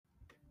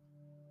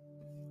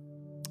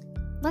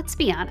Let's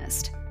be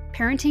honest,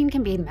 parenting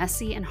can be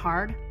messy and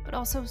hard, but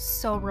also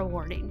so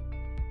rewarding.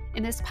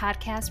 In this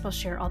podcast, we'll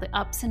share all the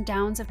ups and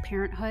downs of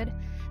parenthood,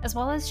 as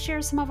well as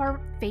share some of our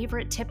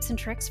favorite tips and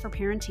tricks for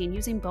parenting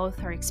using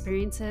both our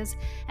experiences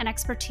and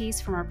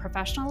expertise from our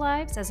professional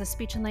lives as a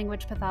speech and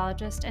language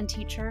pathologist and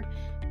teacher,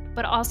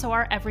 but also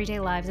our everyday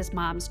lives as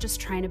moms,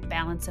 just trying to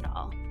balance it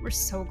all. We're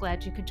so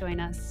glad you could join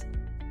us.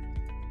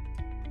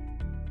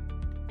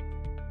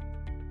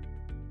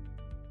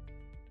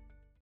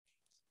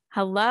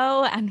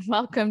 Hello and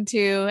welcome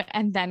to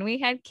And Then We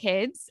Had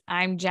Kids.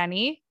 I'm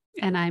Jenny.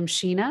 And I'm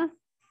Sheena.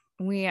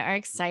 We are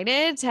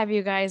excited to have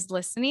you guys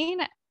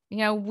listening. You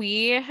know,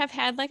 we have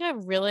had like a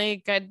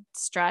really good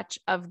stretch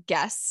of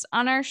guests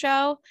on our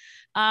show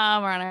or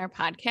on our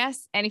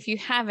podcast. And if you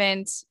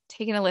haven't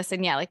taken a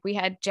listen yet, like we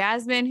had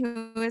Jasmine,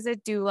 who is a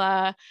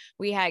doula.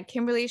 We had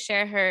Kimberly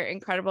share her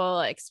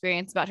incredible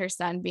experience about her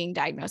son being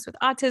diagnosed with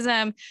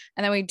autism.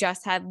 And then we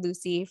just had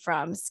Lucy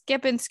from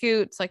Skip and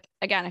Scoot. So like,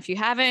 again,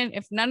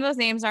 if none of those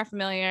names are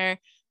familiar,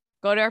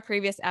 go to our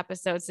previous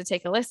episodes to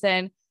take a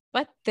listen.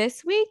 But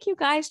this week, you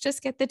guys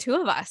just get the two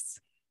of us.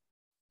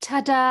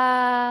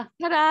 Ta-da!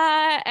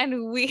 Ta-da!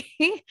 And we,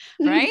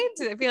 right?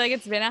 I feel like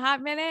it's been a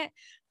hot minute.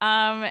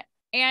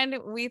 And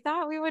we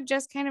thought we would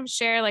just kind of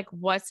share like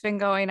what's been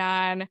going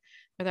on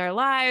with our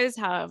lives,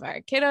 how have our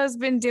kiddos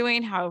been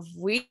doing, how have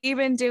we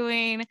been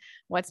doing,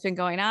 what's been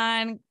going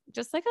on,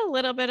 just like a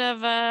little bit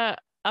of a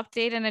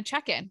update and a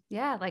check-in.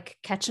 Yeah, like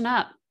catching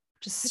up.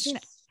 Just Catching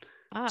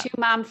up. Two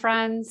mom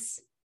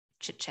friends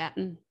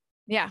chit-chatting.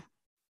 Yeah.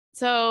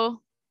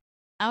 So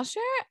I'll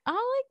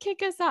like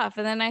kick us off,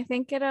 and then I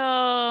think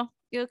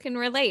you can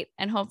relate,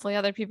 and hopefully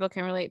other people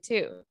can relate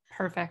too.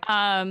 Perfect.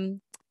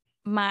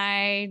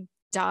 My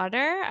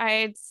daughter, I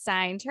had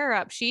signed her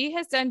up. She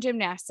has done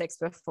gymnastics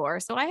before,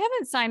 so I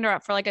haven't signed her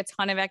up for like a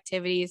ton of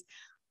activities.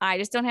 I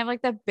just don't have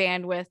like the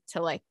bandwidth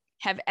to like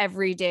have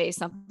every day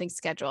something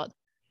scheduled.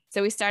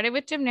 So we started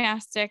with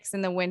gymnastics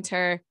in the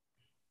winter.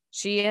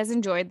 She has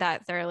enjoyed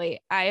that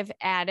thoroughly. I've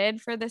added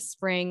for the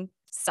spring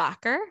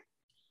soccer.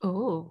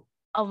 Oh.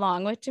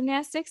 Along with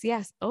gymnastics.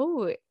 Yes.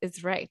 Oh,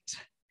 it's right.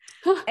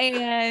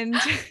 and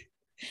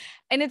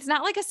it's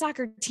not like a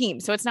soccer team.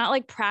 So it's not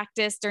like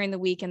practice during the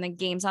week and then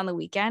games on the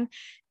weekend.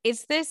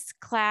 It's this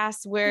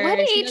class where what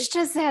age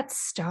does that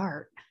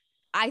start?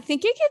 I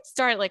think it could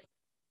start like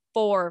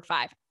 4 or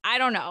 5. I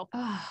don't know.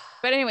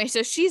 But anyway,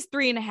 so she's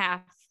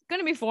 3.5,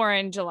 going to be 4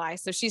 in July.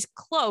 So she's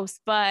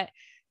close, but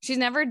she's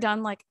never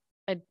done like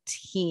a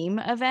team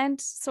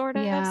event sort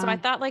of. Yeah. So I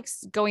thought like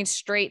going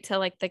straight to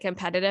like the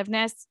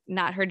competitiveness,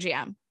 not her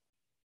jam.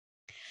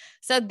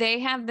 So they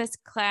have this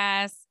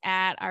class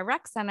at our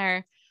rec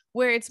center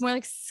where it's more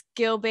like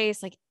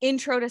skill-based, like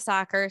intro to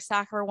soccer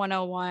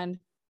 101.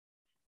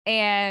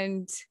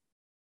 And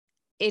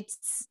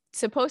it's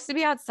supposed to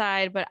be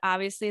outside, but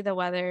obviously the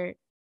weather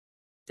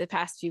the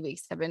past few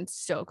weeks have been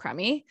so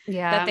crummy.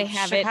 Yeah. That they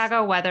have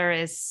Chicago weather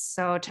is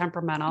so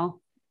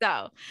temperamental.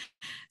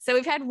 So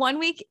we've had 1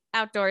 week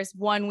outdoors,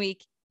 1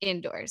 week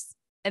indoors.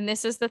 And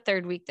this is the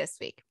 3rd week this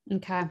week.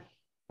 Okay.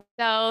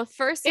 So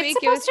first week, it's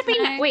supposed to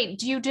be, wait,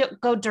 do you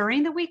go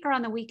during the week or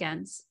on the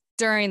weekends?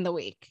 During the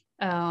week.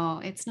 Oh,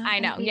 it's not. I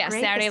know. Yes.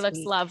 Saturday looks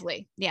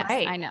lovely. Yes,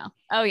 right. I know.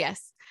 Oh,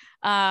 yes.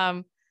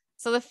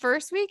 So the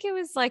first week it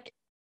was like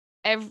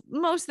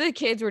most of the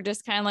kids were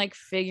just kind of like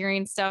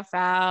figuring stuff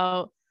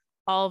out.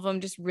 All of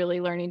them just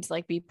really learning to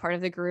like be part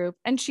of the group.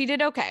 And she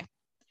did okay.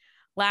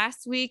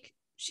 Last week,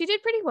 she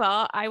did pretty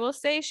well. I will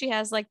say she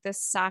has like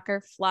this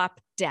soccer flop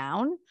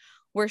down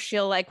where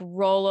she'll like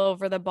roll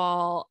over the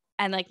ball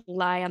and like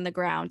lie on the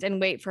ground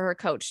and wait for her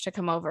coach to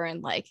come over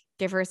and like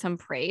give her some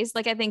praise.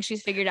 Like I think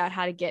she's figured out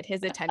how to get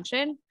his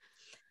attention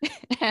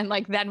and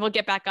like then we'll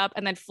get back up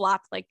and then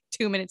flop like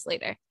 2 minutes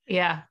later.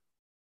 Yeah.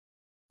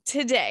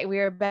 Today we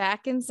are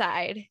back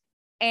inside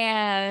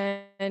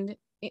and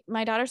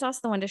my daughter's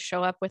also the one to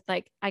show up with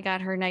like, I got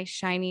her nice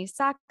shiny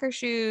soccer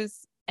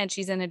shoes and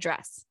she's in a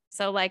dress.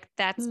 So like,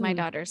 that's my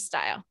daughter's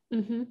style.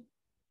 Mm-hmm.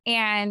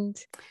 And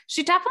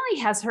she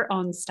definitely has her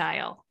own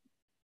style.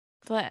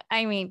 But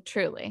I mean,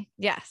 truly,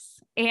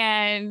 yes.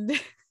 And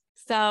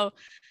so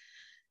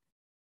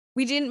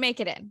we didn't make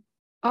it in.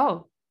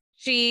 Oh,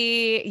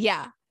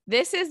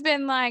 this has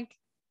been like,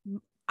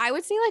 I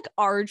would say like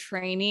our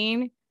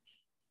training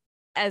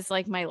as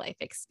like my life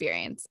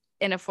experience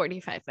in a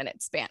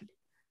 45-minute span.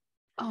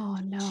 Oh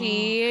no.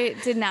 She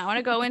did not want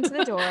to go into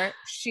the door.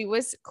 She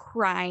was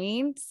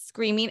crying,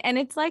 screaming, and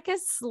it's like a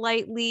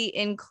slightly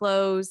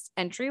enclosed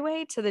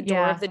entryway to the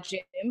door of the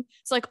gym.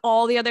 So like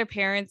all the other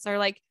parents are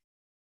like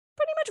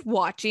pretty much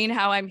watching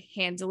how I'm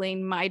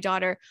handling my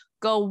daughter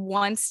go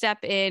 1 step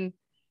in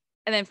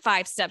and then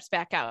 5 steps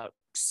back out,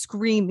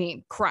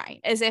 screaming,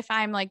 crying, as if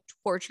I'm like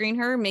torturing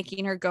her,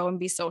 making her go and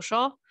be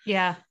social.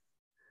 Yeah.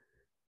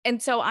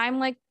 And so I'm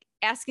like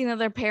asking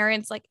other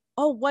parents like,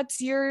 oh, what's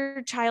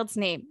your child's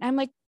name? I'm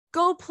like,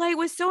 go play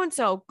with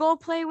so-and-so, go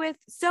play with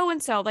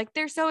so-and-so. Like,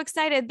 they're so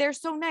excited. They're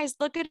so nice.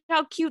 Look at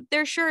how cute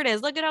their shirt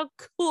is. Look at how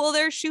cool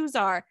their shoes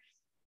are.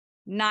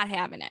 Not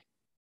having it.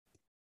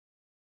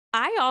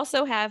 I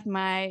also have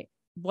my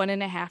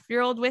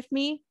 1.5-year-old with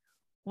me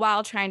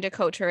while trying to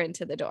coach her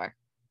into the door.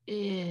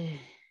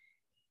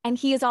 And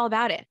he is all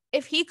about it.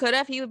 If he could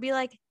have, he would be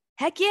like,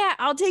 heck yeah,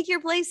 I'll take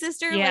your place,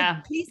 sister. Yeah.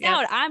 Like, peace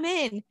out. I'm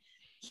in.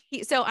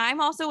 So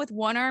I'm also with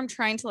one arm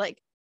trying to like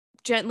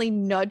gently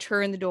nudge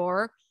her in the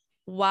door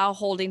while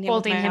holding him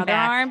with my other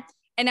arm.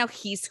 And now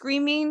he's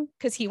screaming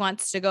because he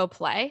wants to go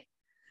play.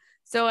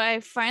 So I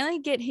finally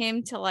get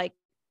him to like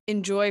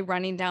enjoy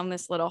running down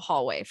this little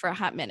hallway for a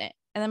hot minute.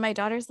 And then my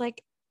daughter's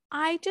like,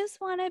 I just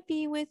want to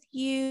be with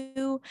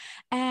you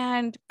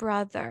and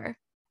brother.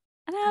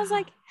 And I was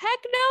like, heck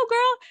no,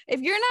 girl.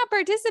 If you're not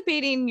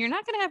participating, you're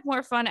not going to have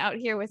more fun out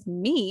here with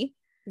me.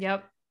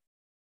 Yep.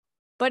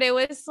 But it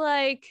was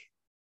like,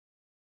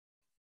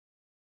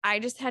 I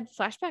just had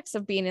flashbacks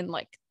of being in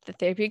like the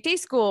therapeutic day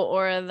school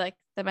or like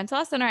the mental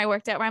health center I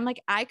worked at, where I'm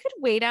like, I could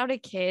wait out a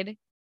kid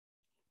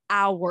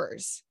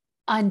hours.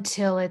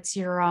 Until it's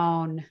your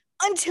own.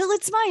 Until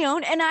it's my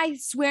own. And I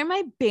swear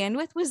my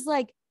bandwidth was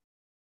like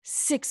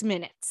 6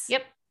 minutes.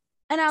 Yep.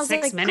 And I was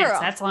 6 like, minutes. girl,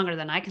 that's longer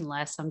than I can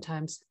last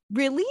sometimes.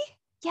 Really?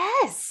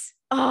 Yes.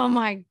 Oh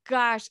my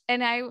gosh.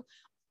 And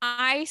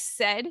I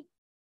said,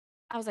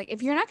 I was like,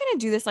 if you're not going to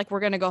do this, like,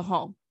 we're going to go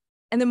home.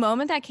 And the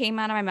moment that came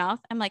out of my mouth,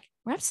 I'm like,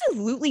 we're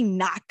absolutely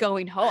not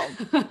going home.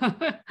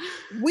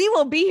 We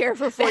will be here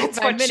for 45 minutes.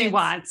 That's what she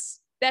wants.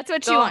 That's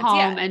what she wants. Go home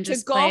yeah. and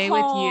just play with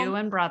you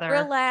and brother.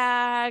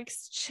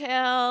 Relax,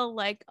 chill.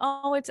 Like,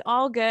 oh, it's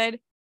all good.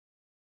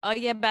 Oh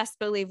yeah, best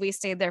believe we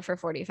stayed there for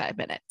 45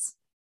 minutes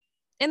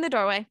in the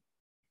doorway.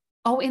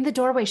 Oh, in the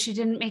doorway. She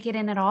didn't make it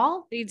in at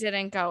all? She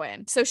didn't go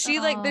in. So she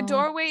like the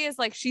doorway is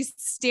like she's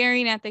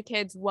staring at the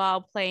kids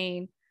while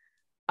playing,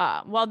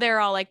 while they're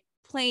all like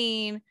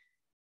playing.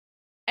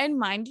 And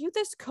mind you,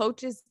 this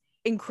coach is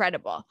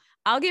incredible.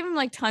 I'll give him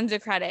like tons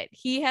of credit.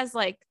 He has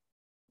like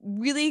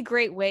really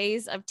great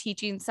ways of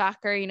teaching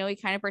soccer. You know, he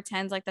kind of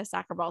pretends like the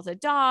soccer ball's a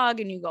dog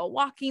and you go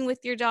walking with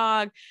your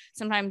dog.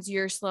 Sometimes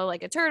you're slow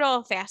like a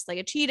turtle, fast like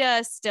a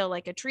cheetah, still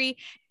like a tree.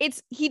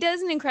 He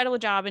does an incredible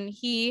job. And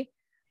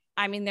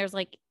there's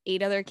like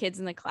 8 other kids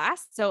in the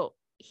class. So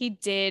he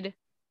did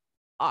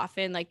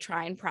often like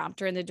try and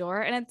prompt her in the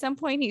door. And at some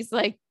point he's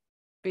like,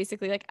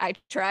 basically like, I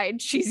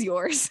tried, she's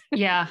yours.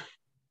 Yeah.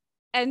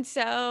 And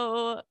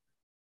so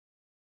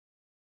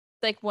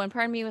like one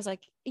part of me was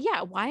like,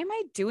 yeah, why am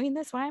I doing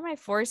this? Why am I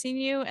forcing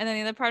you? And then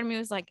the other part of me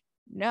was like,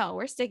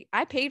 no,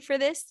 I paid for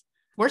this.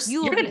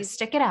 You're going to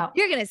stick it out.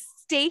 You're going to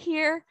stay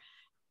here.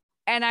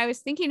 And I was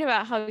thinking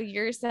about how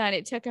your son,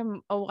 it took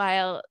him a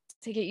while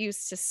to get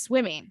used to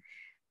swimming.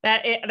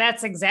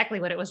 That's exactly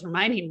what it was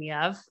reminding me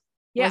of.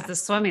 Yeah. Was the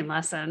swimming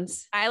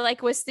lessons. I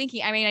was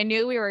thinking, I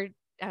knew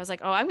I was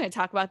like, oh, I'm going to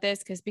talk about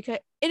this because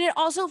and it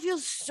also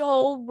feels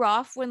so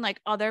rough when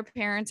like other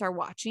parents are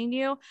watching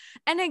you.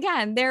 And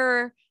again,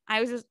 I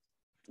was just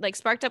like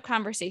sparked up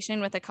conversation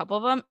with a couple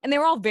of them and they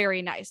were all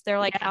very nice. They're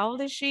like, how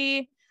old is she?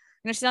 You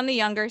know, she's on the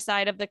younger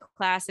side of the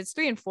class. It's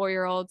 3 and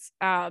 4-year-olds.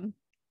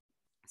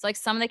 It's like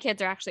some of the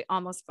kids are actually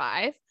almost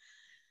 5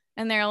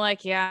 and they're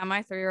like, yeah,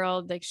 my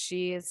 3-year-old, like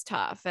she is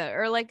tough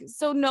or like,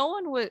 so no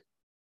one would,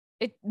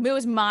 it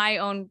was my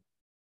own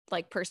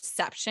like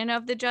perception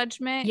of the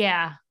judgment.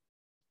 Yeah.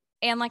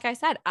 And like I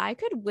said, I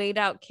could wait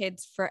out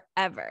kids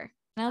forever.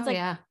 And I was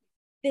like,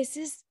 this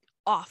is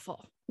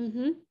awful.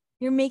 Mm-hmm.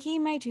 You're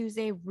making my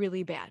Tuesday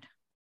really bad.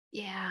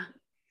 Yeah.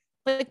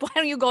 Like, why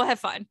don't you go have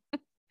fun?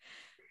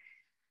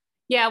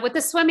 Yeah. With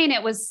the swimming,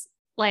 it was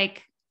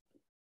like,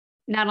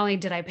 not only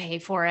did I pay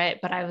for it,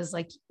 but I was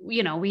like,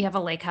 you know, we have a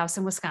lake house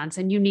in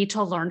Wisconsin. You need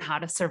to learn how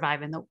to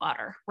survive in the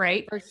water.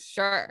 Right. For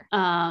sure.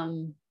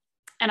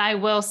 And I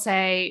will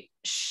say,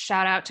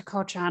 shout out to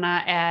Coach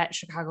Anna at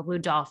Chicago Blue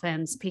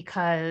Dolphins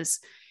because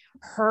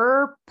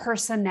her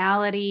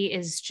personality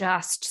is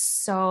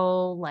just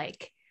so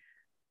like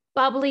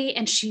bubbly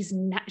and she's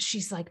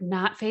like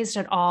not fazed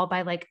at all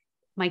by like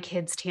my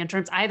kids'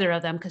 tantrums, either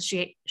of them. Cause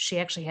she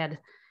actually had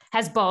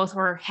both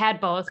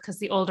because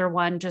the older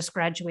one just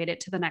graduated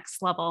to the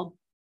next level.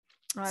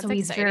 Oh, so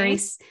he's very,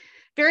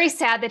 very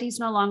sad that he's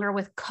no longer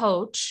with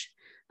Coach.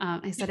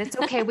 I said, it's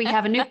okay. We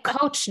have a new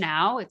coach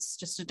now. It's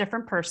just a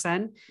different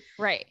person.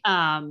 Right.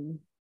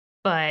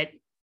 But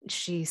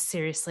she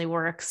seriously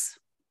works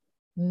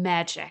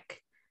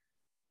magic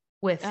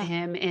with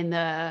him in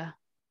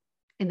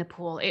the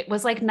pool. It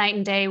was like night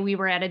and day. We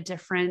were at a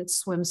different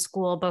swim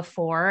school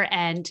before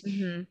and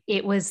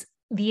it was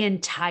the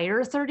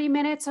entire 30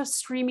 minutes of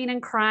screaming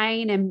and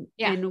crying and,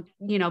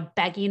 you know,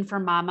 begging for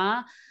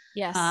mama.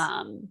 Yes.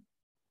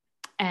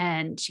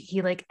 And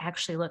he like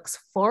actually looks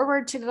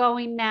forward to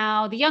going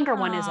now. The younger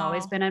one has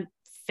always been a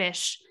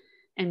fish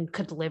and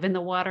could live in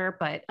the water,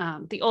 but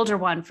the older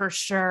one for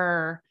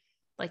sure,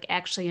 like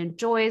actually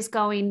enjoys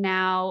going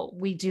now.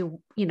 We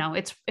do, you know,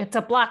 it's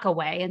a block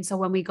away. And so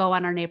when we go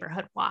on our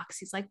neighborhood walks,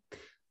 he's like,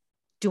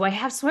 do I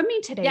have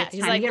swimming today? Yeah,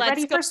 he's like, get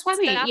ready for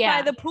swimming.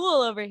 By the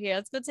pool over here.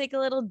 Let's go take a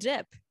little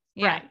dip.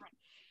 Yeah. Right.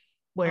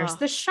 Where's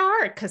the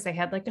shark? Because they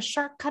had like a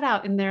shark cut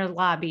out in their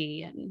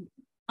lobby and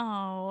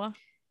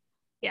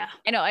yeah.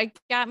 I know. It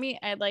got me.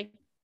 I like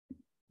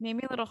made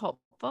me a little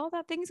hopeful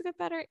that things get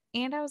better.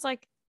 And I was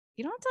like,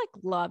 you don't have to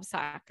like love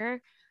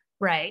soccer.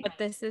 Right. But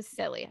this is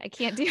silly. I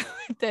can't deal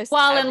with this.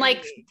 Well, and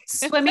like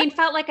swimming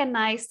felt like a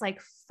nice like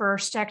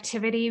first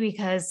activity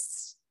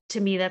because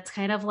to me that's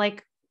kind of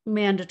like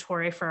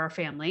mandatory for our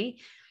family.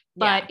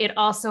 But it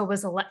also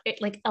was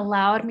it like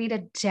allowed me to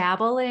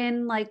dabble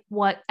in like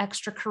what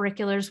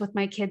extracurriculars with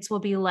my kids will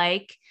be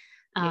like,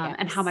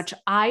 and how much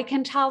I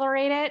can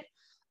tolerate it.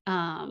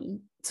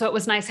 So it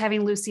was nice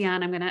having Lucy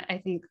on. I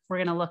think we're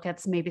gonna look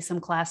at maybe some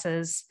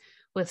classes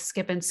with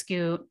Skip and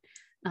Scoot.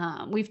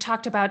 We've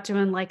talked about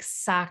doing like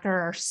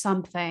soccer or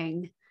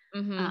something,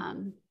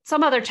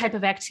 some other type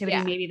of activity,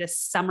 maybe this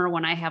summer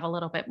when I have a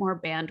little bit more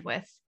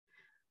bandwidth.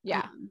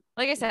 Yeah.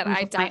 Like I said,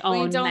 I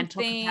definitely don't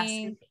think,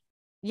 capacity.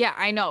 Yeah,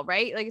 I know.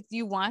 Right. Like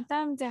you want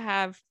them to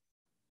have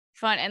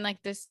fun and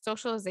like this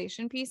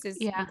socialization piece is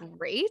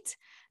great.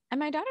 And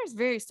my daughter's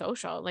very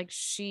social. Like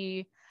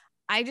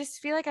I just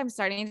feel like I'm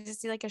starting to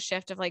see like a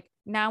shift of like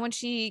now when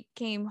she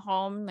came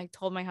home, like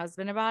told my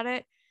husband about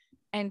it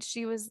and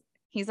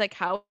he's like,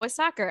 how was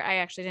soccer? I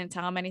actually didn't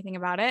tell him anything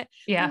about it.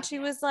 Yeah. And she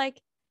was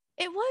like,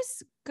 it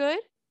was good,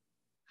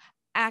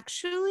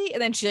 actually.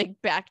 And then she like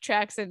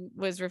backtracks and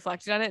was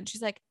reflecting on it. And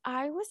she's like,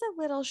 I was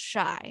a little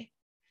shy.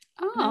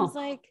 Oh. And I was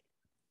like,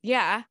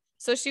 yeah.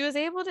 So she was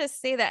able to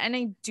say that. And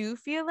I do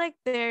feel like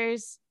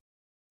there's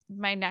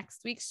my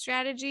next week's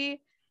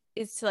strategy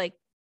is to like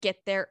get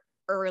there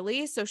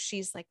early. So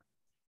she's like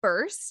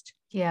first.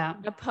 Yeah.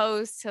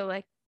 Opposed to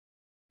like,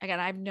 again,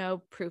 I have no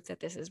proof that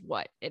this is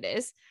what it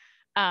is.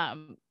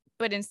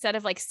 But instead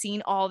of like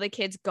seeing all the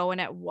kids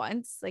going at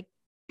once, like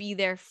be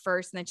there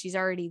first and then she's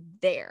already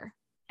there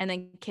and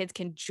then kids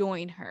can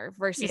join her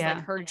versus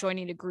like her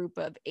joining a group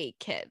of 8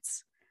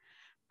 kids.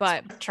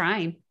 But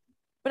trying.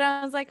 But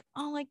I was like,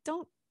 oh, like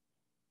don't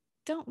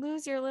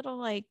lose your little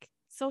like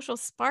social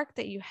spark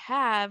that you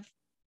have.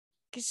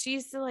 Cause she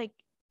used to like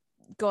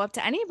go up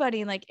to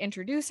anybody and like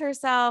introduce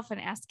herself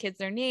and ask kids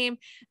their name.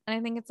 And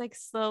I think it's like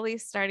slowly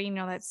starting,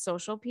 that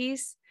social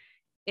piece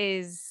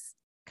is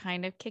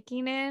kind of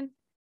kicking in.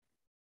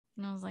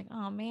 And I was like,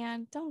 oh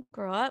man, don't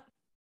grow up.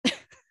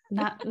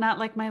 not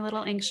like my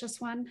little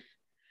anxious one.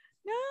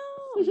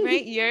 No,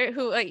 right? You're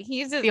who like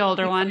he's the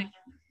older one. Like,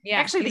 yeah.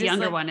 Actually, the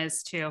younger one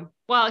is too.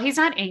 Well, he's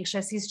not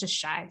anxious, he's just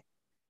shy.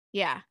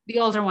 Yeah. The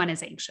older one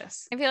is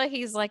anxious. I feel like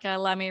he's like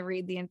let me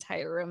read the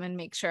entire room and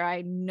make sure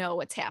I know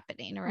what's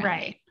happening around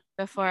me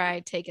before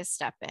I take a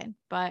step in.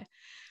 But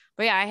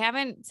yeah, I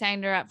haven't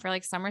signed her up for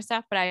like summer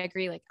stuff, but I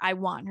agree. Like I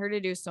want her to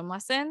do swim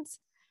lessons.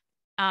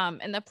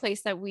 And the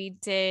place that we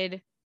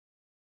did,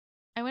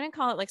 I wouldn't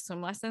call it like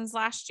swim lessons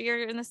last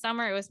year in the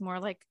summer. It was more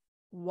like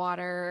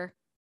water,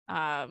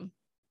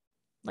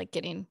 like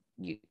getting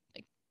you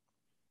like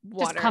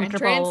water just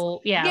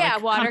comfortable. Entrance. Yeah.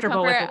 Like water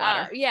comfortable with the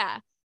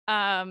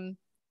water.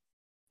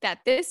 That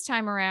this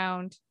time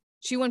around,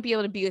 she wouldn't be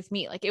able to be with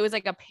me. Like it was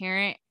like a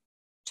parent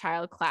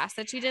child class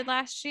that she did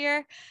last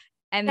year.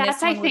 And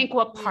that's, I think,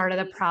 what part of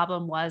the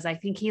problem was. I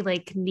think he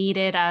like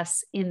needed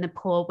us in the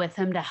pool with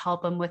him to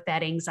help him with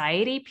that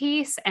anxiety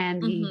piece.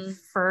 And the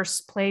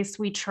first place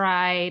we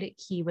tried,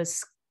 he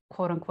was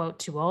quote unquote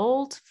too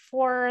old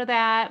for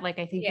that. Like,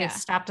 I think they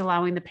stopped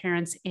allowing the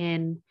parents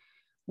in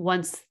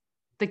once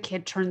the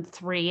kid turned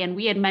 3. And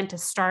we had meant to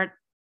start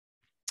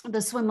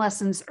the swim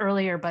lessons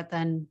earlier, but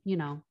then,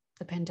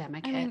 the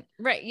pandemic hit.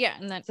 Right. Yeah.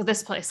 And so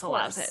this place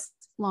allows it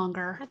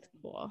longer. That's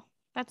cool.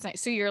 That's nice.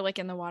 So you're like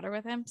in the water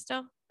with him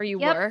still? Or you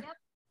were?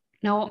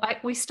 No,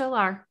 we still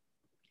are.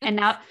 And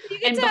now,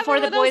 and before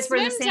the boys were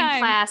in the same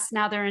class,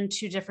 now they're in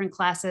 2 different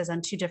classes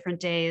on 2 different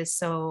days.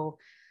 So,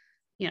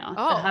 the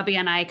hubby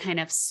and I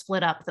kind of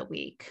split up the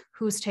week.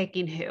 Who's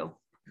taking who?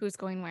 Who's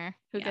going where?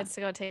 Who gets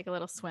to go take a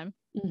little swim?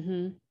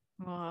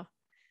 Mm-hmm.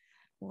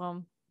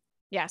 Well,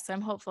 yeah. So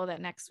I'm hopeful that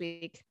next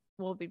week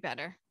will be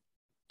better.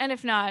 And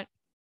if not,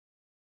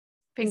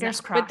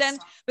 fingers crossed. But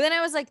then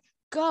I was like,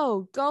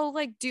 go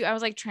like do, I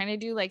was like trying to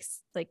do like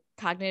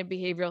cognitive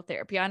behavioral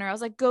therapy on her. I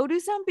was like, go do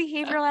some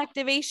behavioral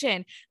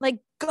activation, like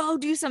go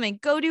do something,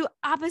 go do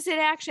opposite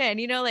action,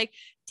 like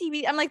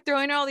TV. I'm like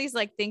throwing her all these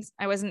like things.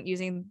 I wasn't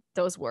using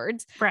those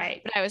words.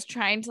 Right. But I was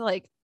trying to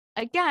like,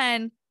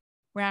 again,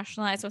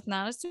 rationalize with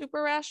not a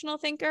super rational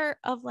thinker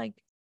of like,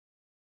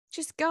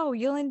 just go,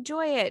 you'll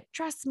enjoy it.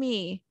 Trust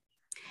me.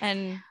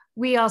 And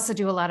we also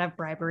do a lot of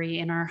bribery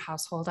in our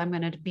household. I'm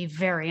going to be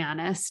very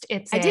honest.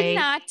 I did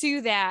not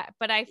do that,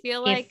 but I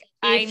feel like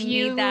I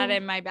need that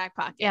in my back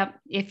pocket. Yep.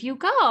 If you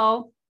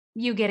go,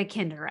 you get a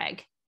Kinder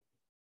Egg.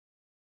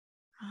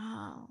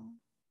 Oh,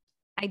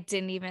 I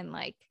didn't even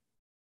like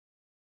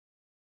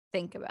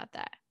think about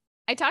that.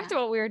 I talked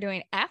about what we were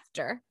doing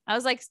after. I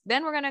was like,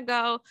 then we're going to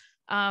go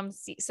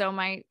so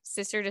my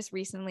sister just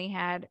recently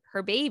had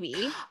her baby.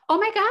 Oh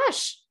my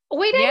gosh.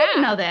 Wait, I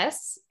didn't know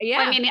this. Yeah.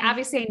 I mean,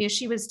 obviously I knew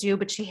she was due,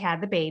 but she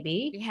had the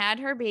baby. She had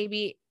her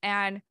baby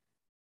and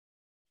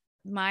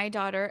my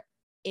daughter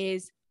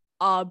is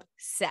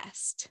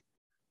obsessed.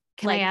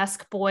 Can I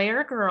ask boy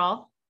or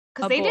girl?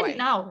 Because they didn't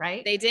know,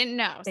 right? They didn't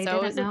know.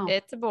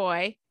 It's a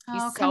boy.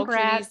 He's so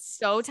cute. He's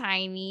so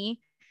tiny.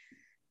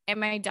 And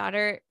my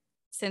daughter,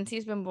 since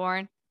he's been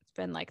born, it's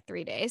been like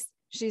 3 days.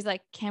 She's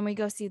like, can we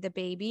go see the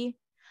baby?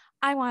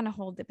 I want to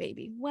hold the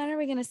baby. When are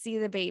we going to see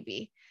the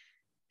baby?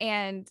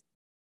 And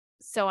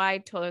so I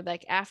told her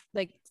like after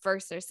like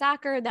first there's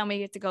soccer, then we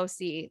get to go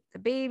see the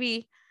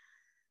baby.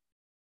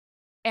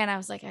 And I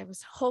was like, I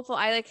was hopeful.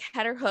 I like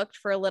had her hooked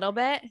for a little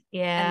bit.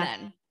 Yeah.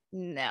 And then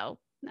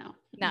no,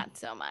 not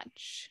so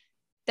much.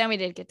 Then we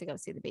did get to go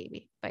see the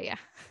baby, but yeah.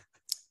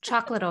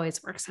 Chocolate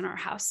always works in our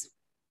house.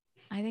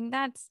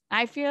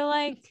 I feel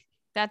like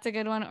that's a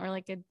good one, or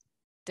like a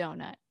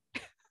donut.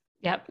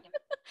 Yep.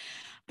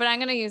 But I'm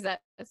going to use that.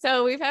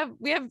 So we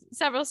have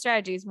several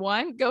strategies.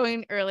 1,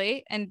 going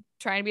early and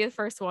trying to be the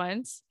first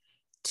ones.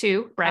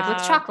 2, bribe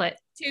with chocolate.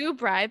 2,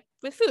 bribe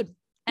with food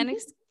and a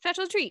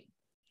special treat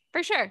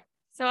for sure.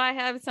 So I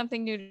have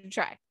something new to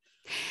try.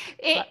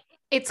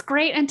 It's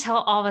great until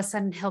all of a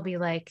sudden he'll be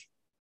like,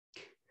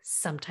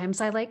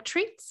 sometimes I like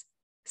treats.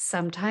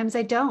 Sometimes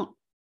I don't.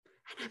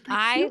 Like,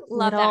 I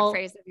love that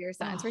phrase of your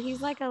son's where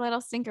he's like a little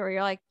stinker where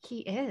you're like, he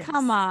is.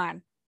 Come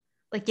on.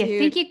 Like you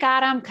think you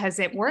got him because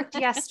it worked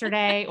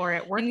yesterday or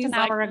it worked an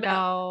hour ago.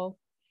 No.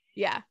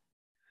 Yeah.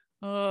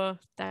 Oh,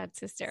 that's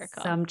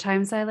hysterical.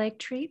 Sometimes I like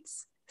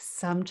treats.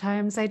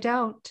 Sometimes I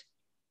don't.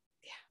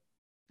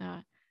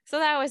 Yeah. So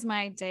that was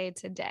my day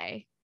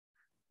today.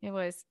 It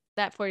was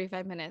that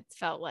 45 minutes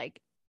felt like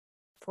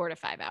 4 to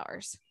 5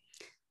 hours.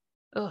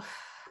 Ugh.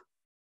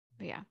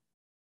 But yeah.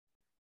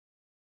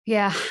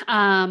 Yeah.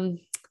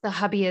 The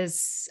hubby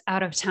is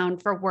out of town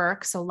for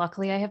work. So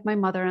luckily I have my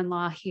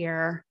mother-in-law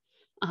here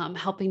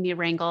helping me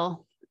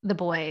wrangle the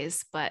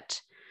boys.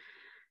 But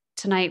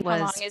tonight was...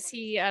 How long is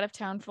he out of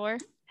town for?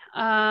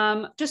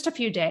 Just a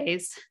few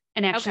days.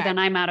 And actually then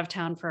I'm out of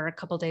town for a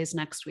couple days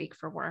next week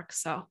for work.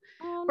 So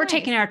we're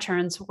taking our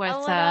turns with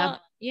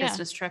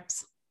business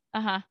trips.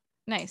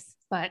 Nice.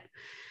 But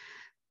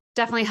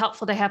definitely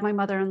helpful to have my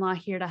mother-in-law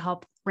here to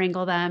help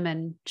wrangle them.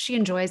 And she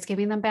enjoys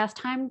giving them bath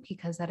time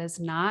because that is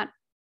not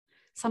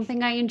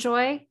something I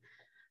enjoy.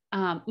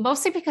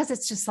 Mostly because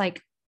it's just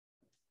like,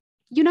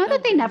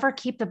 that they never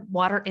keep the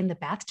water in the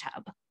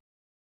bathtub.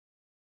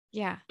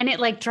 Yeah. And it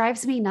like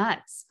drives me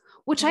nuts,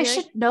 which I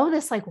should know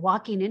this, like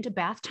walking into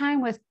bath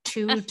time with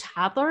 2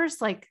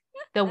 toddlers, like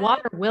the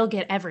water will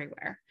get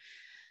everywhere.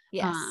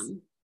 Yes.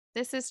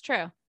 This is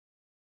true.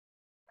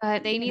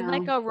 But they need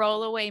like a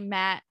rollaway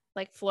mat,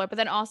 like floor, but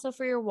then also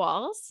for your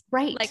walls.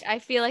 Right. Like, I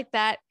feel like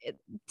that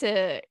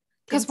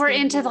because we're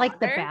into like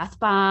the bath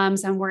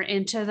bombs and we're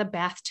into the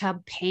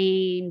bathtub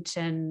paint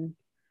and.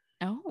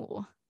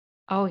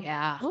 Oh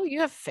yeah. Oh, you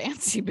have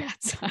fancy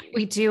bath time.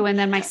 We do. And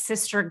then my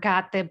sister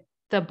got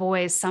the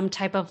boys some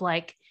type of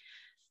like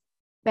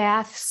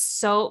bath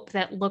soap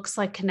that looks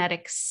like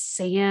kinetic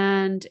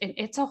sand. And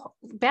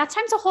bath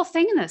time's a whole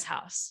thing in this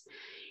house.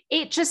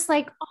 It just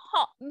like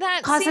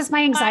that causes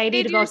my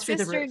anxiety to go through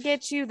the roof.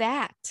 Get you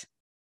that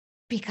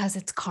because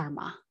it's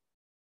karma.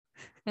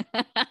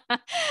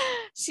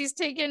 She's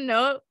taken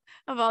note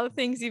of all the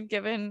things you've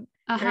given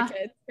her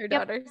kids, her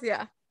daughters.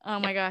 Yeah. Oh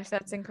my gosh,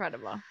 that's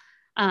incredible.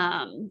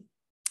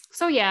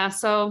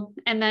 So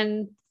and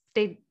then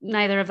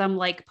neither of them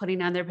like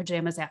putting on their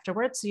pajamas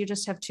afterwards. So you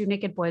just have 2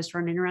 naked boys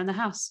running around the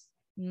house.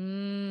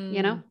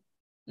 And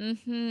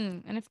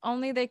if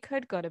only they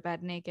could go to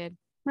bed naked.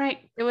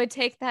 Right. It would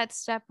take that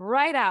step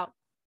right out.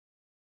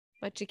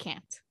 But you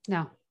can't.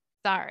 No.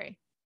 Sorry.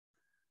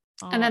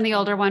 And then the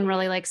older one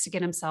really likes to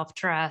get himself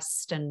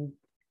dressed and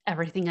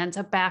everything ends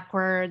up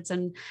backwards.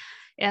 And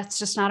it's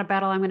just not a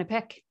battle I'm going to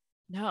pick.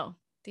 No.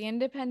 The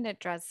independent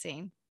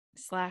dressing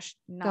 / not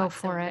go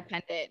for so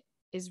independent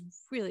is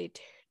really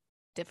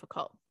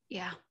difficult.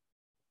 Yeah.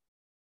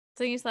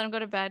 So you just let him go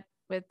to bed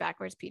with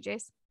backwards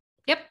PJs?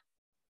 Yep.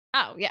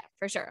 Oh yeah,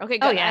 for sure. Okay,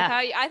 good. Oh, yeah.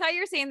 I thought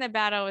you were saying the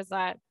battle was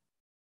that.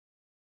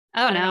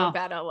 Oh, I don't know what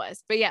battle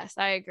was, but yes,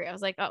 I agree. I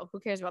was like, oh, who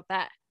cares about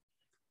that?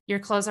 Your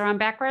clothes are on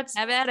backwards?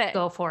 Have at it.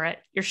 Go for it.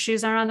 Your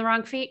shoes are on the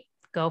wrong feet?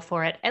 Go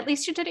for it. At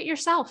least you did it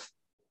yourself.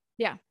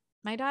 Yeah.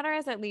 My daughter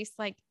has at least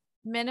like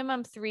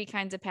minimum 3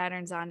 kinds of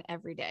patterns on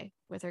every day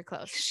with her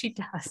clothes. She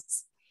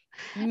does.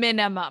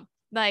 Minimum.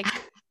 Like,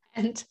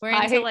 and we're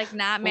into like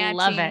not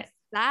matching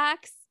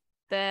socks.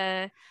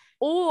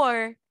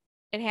 Or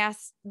it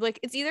has like,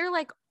 it's either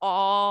like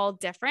all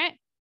different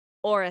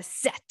or a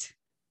set.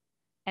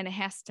 And it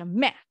has to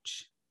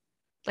match.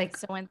 Like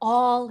so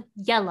all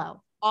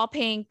yellow, all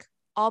pink,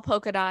 all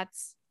polka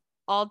dots,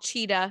 all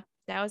cheetah.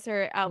 That was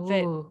her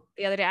outfit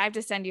the other day. I have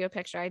to send you a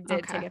picture. I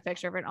did take a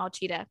picture of an all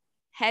cheetah,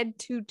 head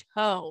to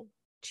toe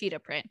cheetah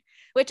print,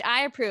 which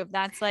I approve.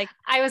 That's like,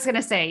 I was going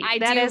to say,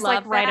 that is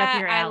like right up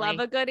your alley. I love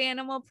a good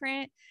animal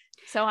print.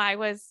 So I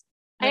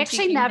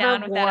actually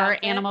never wore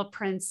animal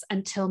prints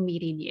until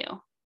meeting you.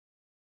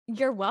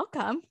 You're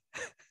welcome.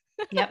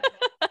 Yep.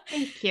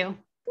 Thank you.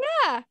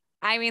 Yeah.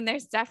 I mean,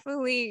 there's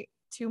definitely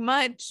too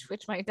much,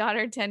 which my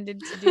daughter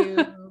tended to do,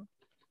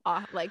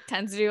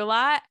 tends to do a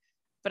lot,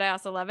 but I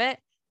also love it.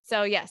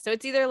 So yeah, so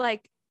it's either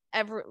like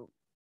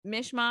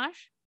mishmash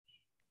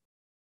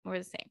or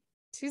the same.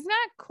 She's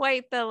not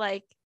quite the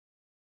like,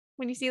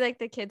 when you see like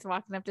the kids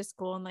walking up to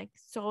school and like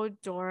so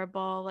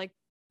adorable, like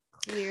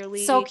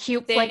clearly so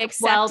cute, they like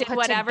well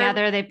put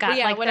together. They've got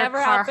like whatever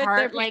their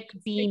Carhartt like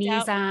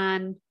beanies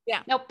on.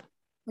 Yeah. Nope.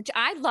 Which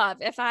I love.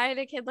 If I had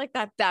a kid like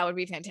that, that would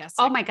be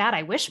fantastic. Oh my God.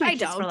 I wish my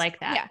kids were like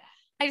that. Yeah.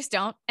 I just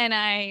don't. And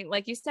I,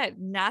 like you said,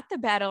 not the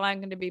battle I'm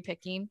going to be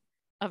picking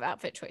of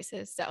outfit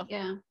choices. So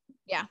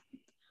yeah.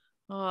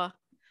 Oh,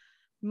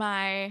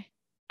 I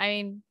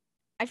mean,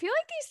 I feel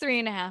like these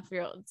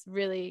 3.5-year-olds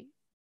really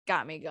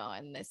got me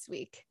going this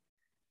week,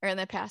 or in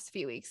the past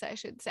few weeks, I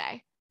should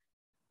say.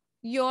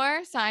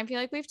 So I feel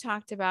like we've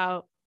talked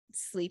about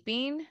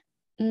sleeping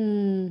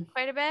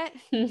quite a bit.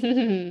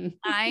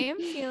 I am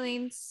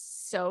feeling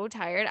so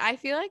tired. I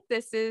feel like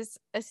this is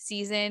a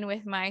season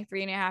with my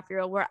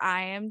 3.5-year-old where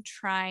I am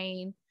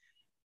trying.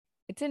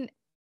 It's an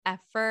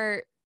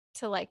effort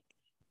to like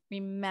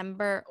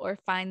remember or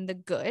find the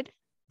good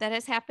that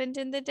has happened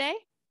in the day.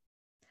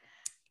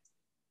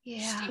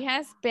 Yeah. She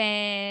has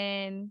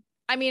been,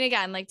 I mean,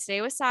 again, like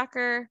today was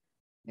soccer.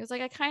 It was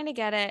like, I kind of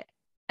get it.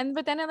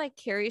 But then it like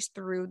carries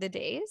through the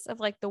days of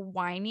like the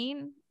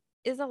whining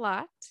is a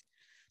lot.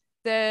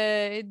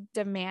 The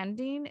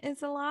demanding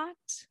is a lot.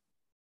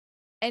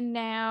 And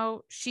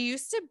now she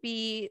used to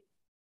be,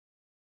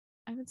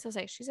 I would still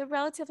say she's a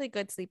relatively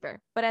good sleeper,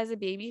 but as a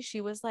baby,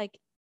 she was like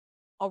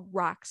a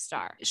rock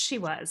star. She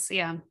was.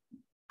 Yeah.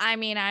 I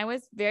mean, I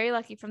was very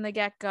lucky from the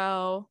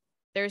get-go.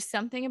 There's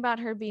something about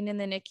her being in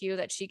the NICU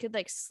that she could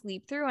like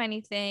sleep through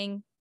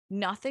anything.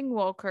 Nothing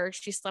woke her.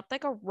 She slept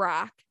like a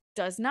rock,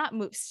 does not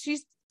move.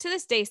 She's to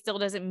this day still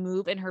doesn't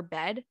move in her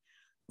bed.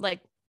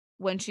 Like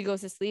when she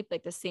goes to sleep,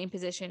 like the same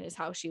position is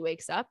how she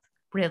wakes up.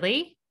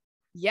 Really?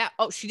 Yeah.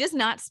 Oh, she does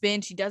not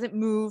spin. She doesn't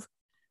move.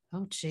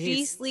 Oh, geez.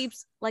 She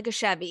sleeps like a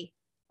Chevy,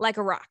 like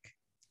a rock.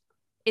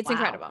 It's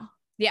incredible.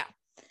 Yeah.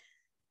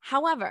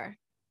 However,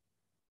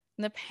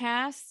 in the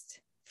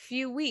past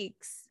few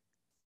weeks,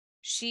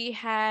 she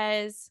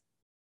has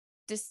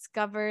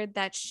discovered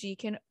that she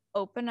can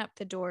open up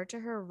the door to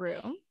her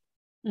room,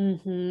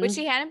 which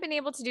she hadn't been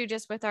able to do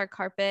just with our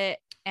carpet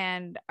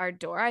and our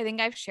door. I think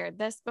I've shared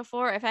this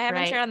before. If I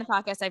haven't shared on the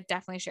podcast, I've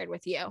definitely shared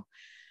with you.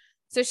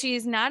 So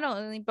she's not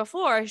only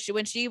before,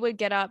 when she would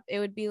get up, it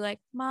would be like,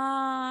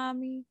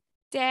 Mommy,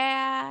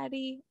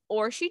 Daddy,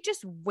 or she'd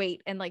just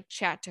wait and like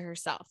chat to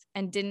herself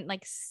and didn't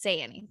like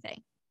say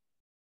anything.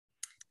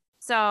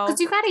 So, because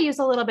you got to use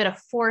a little bit of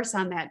force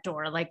on that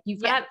door. Like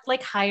you've got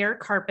like higher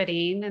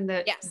carpeting and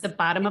the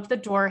bottom of the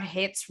door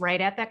hits right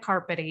at that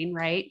carpeting,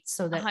 right?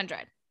 So that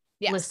 100.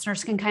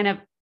 Listeners can kind of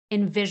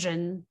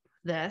envision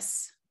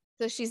this.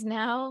 So she's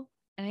now,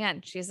 and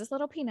again, she's this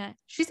little peanut.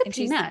 She's a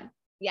peanut.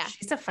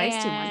 She's a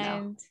feisty one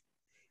though.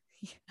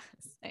 Yes,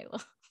 I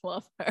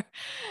love her.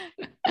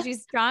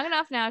 She's strong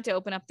enough now to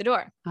open up the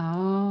door.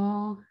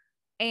 Oh.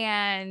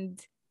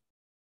 And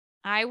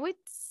I would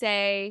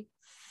say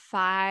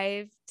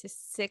 5 to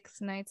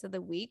 6 nights of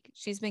the week,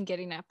 she's been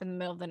getting up in the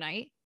middle of the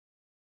night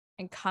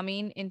and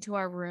coming into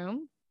our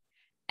room.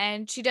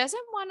 And she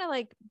doesn't want to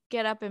like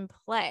get up and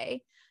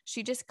play.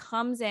 She just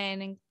comes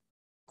in and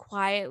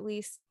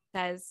quietly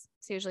says,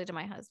 it's usually to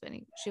my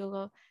husband, she will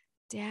go,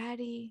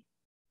 Daddy,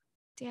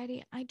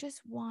 I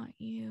just want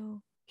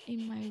you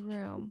in my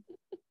room.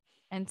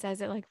 And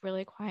says it like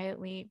really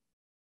quietly,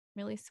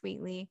 really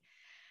sweetly.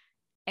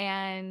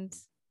 And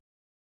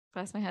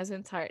bless my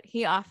husband's heart,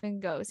 he often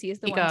goes. He is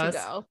the one to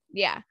go.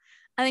 Yeah.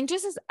 I think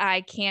just as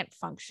I can't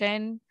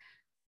function,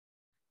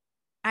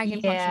 I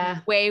can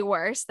function way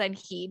worse than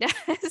he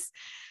does.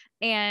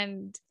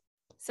 And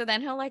so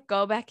then he'll like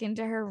go back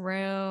into her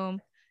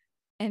room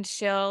and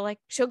she'll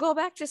go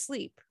back to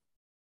sleep.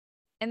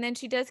 And then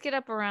she does get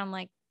up around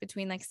like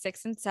between like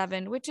 6 and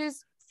 7, which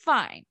is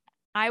fine.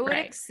 I would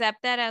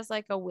accept that as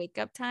like a wake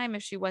up time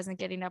if she wasn't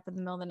getting up in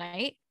the middle of the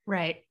night.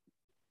 Right.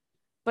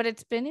 But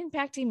it's been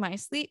impacting my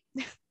sleep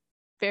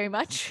very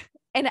much.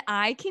 And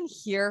I can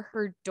hear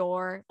her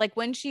door. Like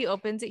when she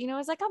opens it, you know,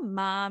 as like a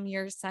mom,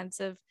 your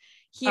sense of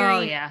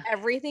hearing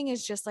everything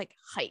is just like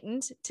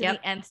heightened to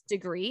the nth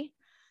degree.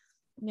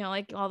 You know,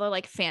 like all the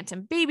like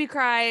phantom baby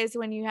cries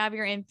when you have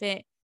your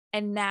infant.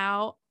 And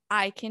now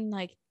I can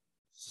like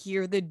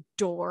hear the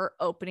door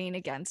opening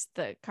against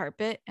the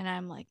carpet. And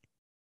I'm like,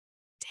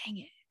 dang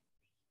it.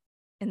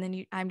 And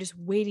then I'm just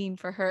waiting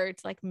for her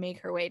to like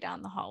make her way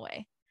down the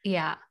hallway.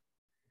 Yeah.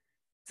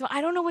 So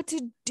I don't know what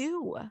to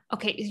do.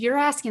 Okay. You're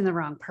asking the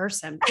wrong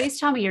person. Please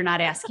tell me you're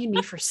not asking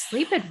me for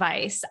sleep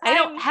advice. I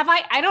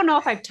don't know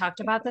if I've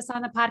talked about this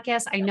on the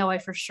podcast. I know I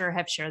for sure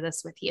have shared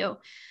this with you.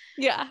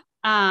 Yeah.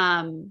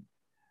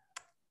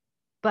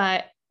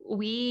 But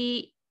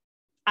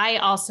I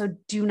also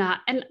do not,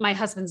 and my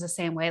husband's the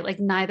same way. Like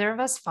neither of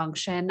us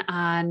function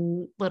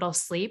on little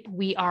sleep.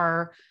 We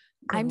are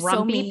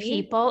grumpy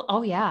people.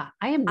 Oh yeah.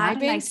 I am not a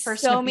nice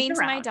person. So mean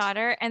to my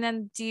daughter. And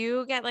then do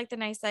you get like the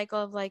nice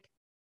cycle of like,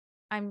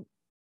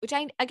 which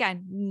I,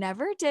 again,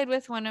 never did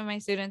with one of my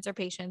students or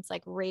patients,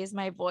 like raise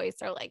my voice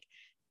or like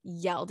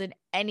yelled in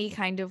any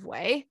kind of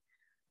way.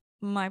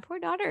 My poor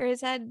daughter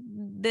has had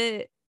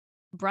the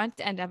brunt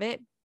end of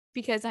it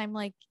because I'm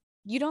like,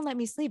 you don't let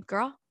me sleep,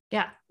 girl.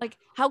 Yeah. Like,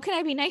 how can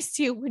I be nice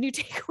to you when you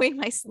take away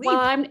my sleep?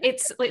 Well,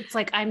 it's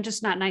like, I'm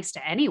just not nice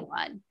to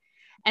anyone.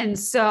 And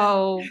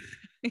so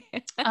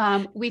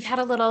we've had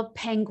a little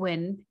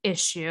penguin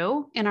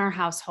issue in our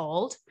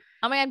household.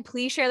 Oh my God,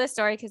 please share this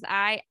story. Cause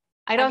I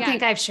don't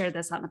think I've shared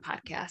this on the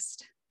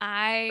podcast.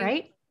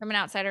 Right? From an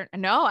outsider.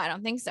 No, I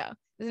don't think so.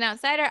 As an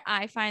outsider,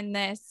 I find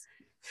this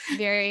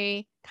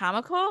very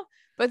comical,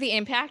 but the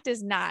impact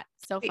is not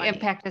so funny. The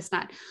impact is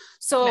not.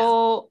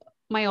 So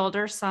my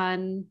older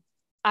son,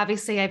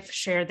 obviously I've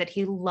shared that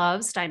he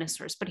loves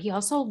dinosaurs, but he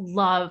also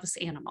loves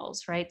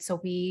animals, right? So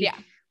we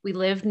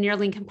live near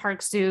Lincoln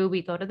Park Zoo.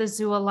 We go to the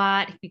zoo a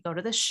lot. We go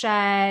to the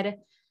shed.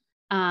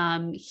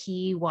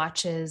 He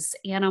watches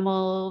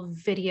animal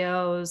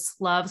videos,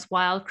 loves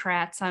Wild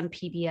Kratts on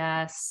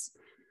PBS.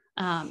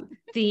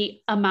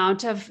 The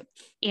amount of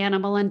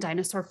animal and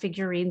dinosaur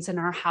figurines in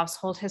our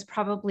household has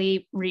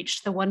probably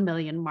reached the 1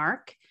 million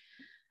mark.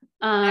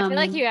 I feel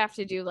like you have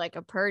to do like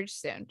a purge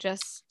soon.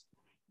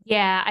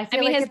 I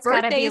feel like it's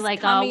got to be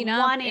like a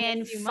 1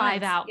 in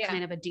 5 out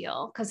kind of a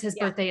deal, because his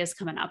birthday is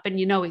coming up and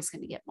he's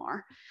going to get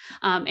more.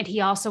 And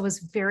he also was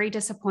very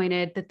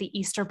disappointed that the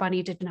Easter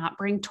Bunny did not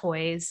bring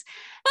toys.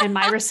 And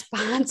my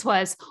response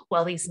was,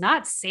 well, he's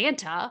not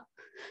Santa.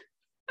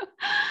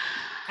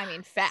 I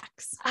mean,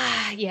 facts.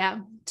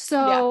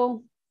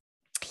 So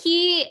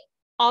he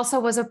also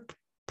was a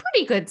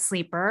pretty good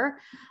sleeper.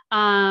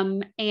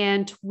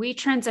 And we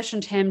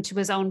transitioned him to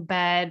his own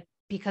bed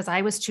because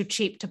I was too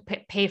cheap to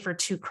pay for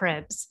 2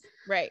 cribs.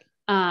 Right.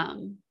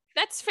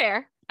 That's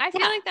fair. I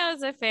feel like that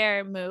was a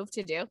fair move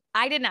to do.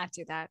 I did not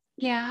do that.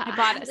 Yeah. I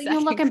bought it.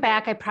 Looking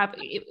back,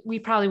 we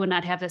probably would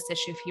not have this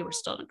issue if you were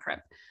still in a crib,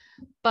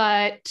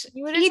 but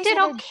he did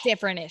a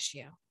different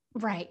issue.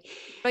 Right.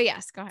 But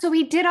yes, go ahead. So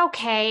he did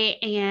okay.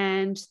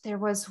 And there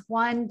was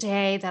one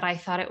day that I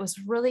thought it was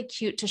really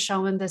cute to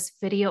show him this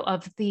video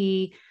of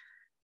the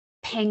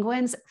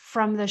penguins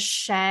from the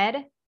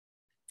shed.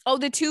 Oh,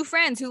 the 2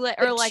 friends who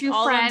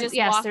all friends, just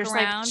walk there's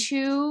around. Like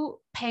 2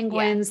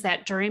 penguins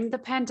that during the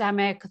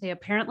pandemic, they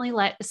apparently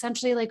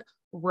essentially like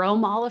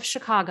roam all of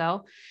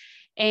Chicago,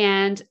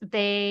 and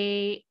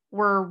they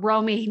were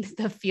roaming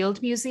the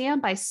Field Museum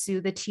by Sue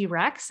the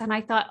T-Rex. And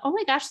I thought, oh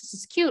my gosh, this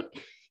is cute.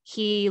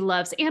 He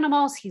loves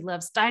animals. He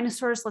loves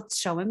dinosaurs. Let's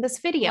show him this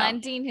video.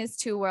 Blending his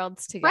 2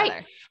 worlds together.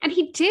 Right. And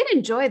he did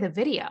enjoy the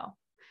video.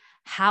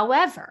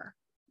 However,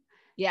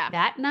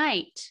 that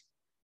night,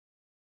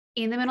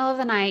 in the middle of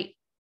the night,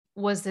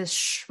 was this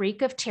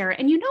shriek of terror.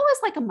 And as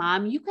like a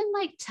mom, you can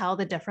like tell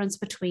the difference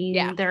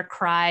between their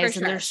cries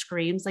and their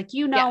screams. Like,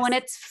 when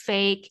it's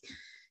fake,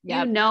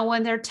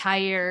 when they're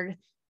tired,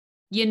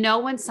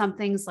 when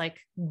something's like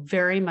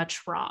very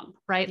much wrong,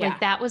 right? Like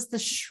that was the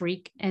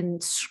shriek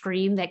and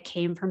scream that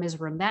came from his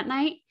room that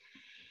night.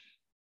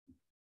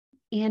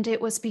 And it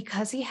was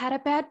because he had a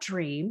bad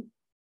dream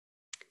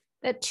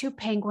that 2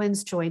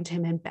 penguins joined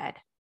him in bed.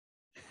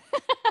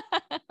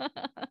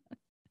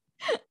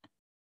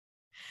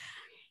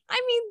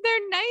 I mean,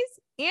 they're nice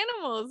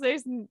animals.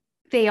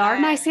 They are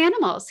nice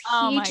animals.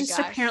 He just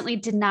apparently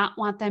did not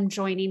want them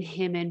joining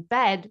him in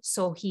bed.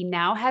 So he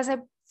now has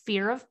a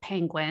fear of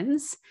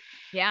penguins.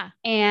 Yeah.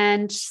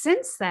 And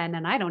since then,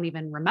 and I don't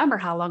even remember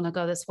how long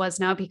ago this was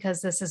now,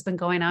 because this has been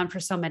going on for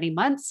so many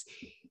months,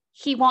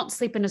 he won't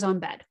sleep in his own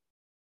bed.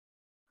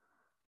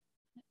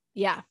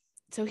 Yeah.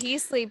 So he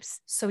sleeps.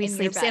 So he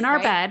sleeps in our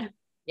bed.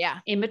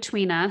 Yeah. In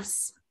between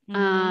us.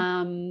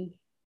 Mm-hmm.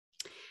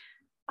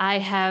 I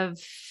have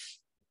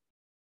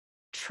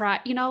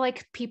tried,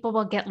 like people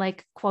will get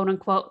like quote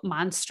unquote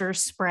monster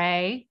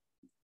spray.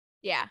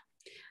 Yeah.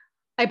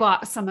 I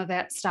bought some of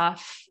that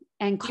stuff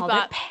and called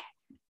it.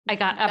 I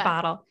got a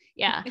bottle.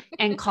 Yeah.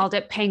 And called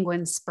it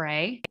penguin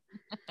spray.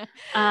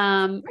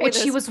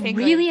 Which he was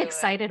really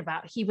excited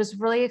about. He was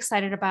really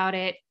excited about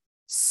it,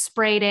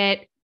 sprayed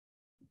it,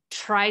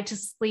 tried to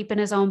sleep in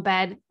his own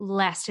bed,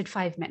 lasted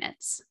 5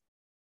 minutes.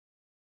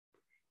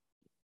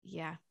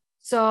 Yeah.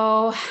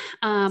 So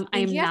I'm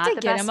you not have to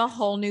the get best. him a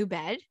whole new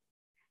bed.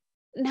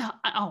 No,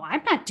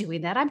 I'm not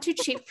doing that. I'm too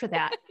cheap for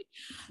that.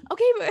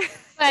 Okay,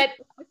 but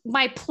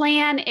my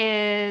plan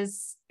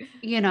is,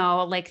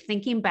 like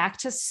thinking back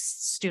to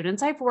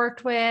students I've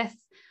worked with.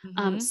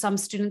 Some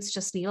students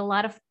just need a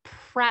lot of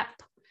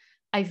prep.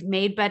 I've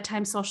made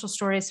bedtime social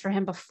stories for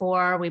him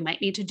before. We might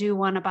need to do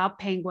one about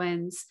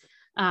penguins,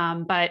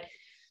 but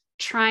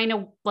trying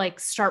to like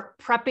start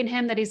prepping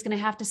him that he's going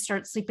to have to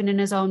start sleeping in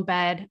his own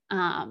bed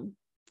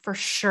for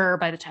sure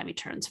by the time he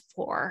turns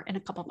 4 in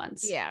a couple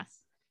months. Yeah.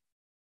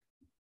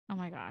 Oh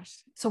my gosh.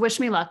 So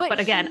wish me luck. But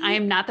again, I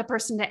am not the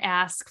person to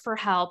ask for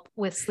help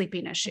with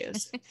sleeping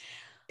issues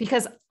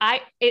because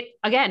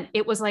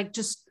it was like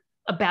just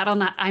a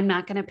battle I'm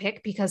not going to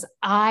pick because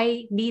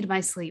I need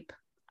my sleep.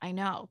 I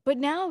know. But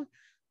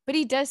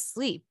he does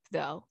sleep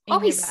though.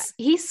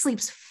 He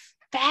sleeps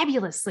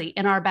fabulously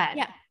in our bed.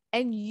 Yeah.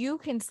 And you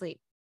can sleep,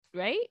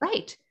 right?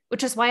 Right.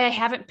 Which is why I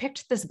haven't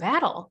picked this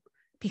battle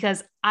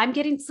because I'm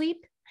getting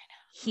sleep. I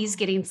know. He's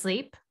getting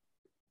sleep.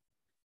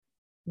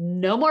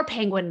 No more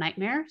penguin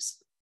nightmares.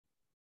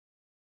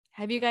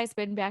 Have you guys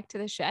been back to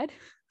the shed?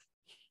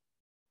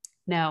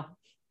 No.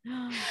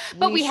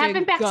 But we have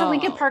been back to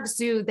Lincoln Park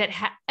Zoo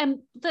and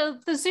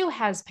the zoo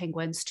has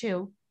penguins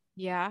too.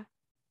 Yeah.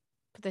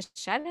 But the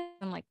shed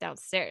is like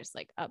downstairs,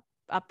 like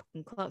up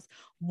and close.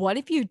 What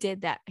if you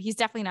did that? He's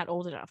definitely not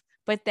old enough,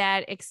 but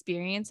that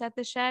experience at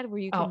the shed where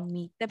you can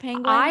meet the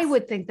penguins. I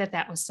would think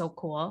that was so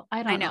cool.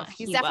 I don't know.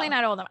 He's definitely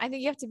not old enough. I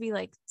think you have to be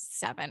like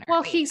 7 or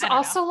well, 8. he's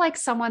also like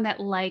someone that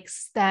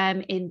likes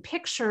them in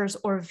pictures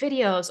or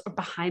videos or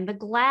behind the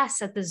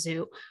glass at the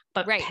zoo,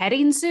 but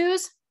petting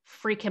zoos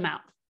freak him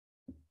out.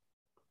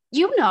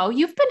 You know,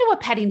 you've been to a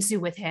petting zoo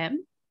with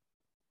him.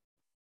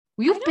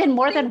 You've been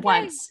more than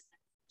once.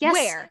 Yes.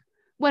 Where?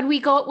 When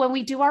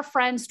we do our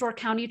friend's Door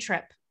County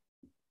trip.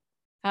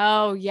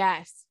 Oh,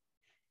 yes.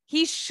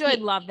 He should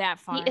love that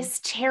farm. He is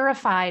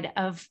terrified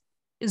of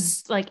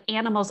like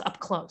animals up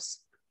close.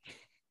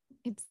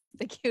 It's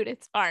the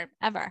cutest farm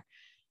ever.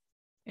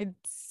 It's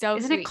so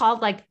Isn't sweet. it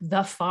called like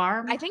the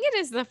farm? I think it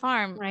is the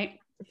farm. Right.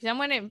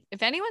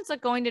 If anyone's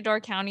like going to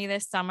Door County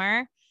this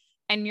summer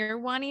and you're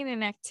wanting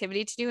an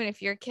activity to do, and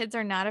if your kids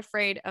are not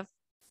afraid of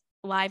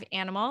live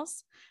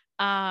animals,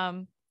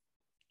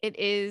 it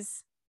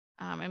is,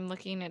 I'm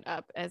looking it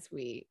up as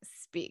we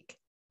speak.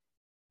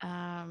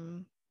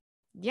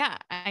 Yeah,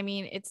 I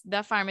mean, it's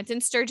the farm. It's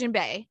in Sturgeon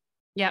Bay.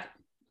 Yep.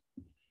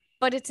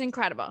 But it's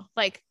incredible.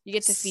 Like you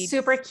get to feed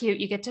super cute.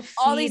 You get to feed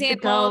all these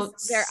animals.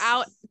 Goats. They're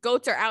out.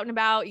 Goats are out and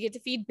about. You get to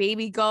feed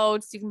baby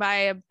goats. You can buy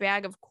a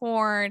bag of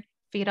corn.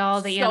 Feed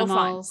all the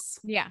animals.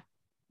 Fun. Yeah.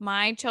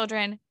 My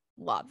children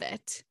love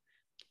it.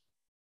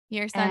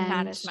 Your son,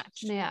 not as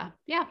much. Yeah.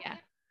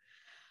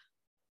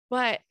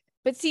 But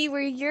see, where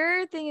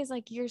your thing is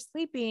like you're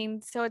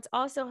sleeping, so it's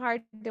also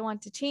hard to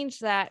want to change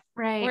that.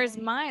 Right. Whereas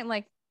mine,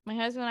 like my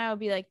husband and I would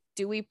be like,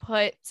 do we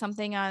put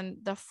something on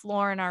the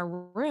floor in our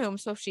room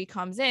so if she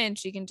comes in,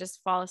 she can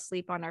just fall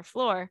asleep on our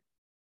floor?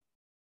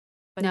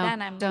 But no,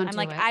 then I'm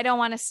like, I don't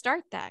want to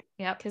start that.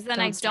 Yep. Because then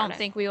I don't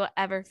think we will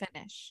ever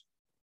finish.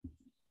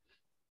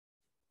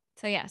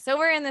 So yeah, so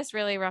we're in this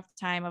really rough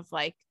time of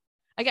like,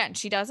 again,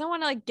 she doesn't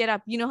want to like get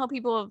up. You know how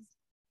people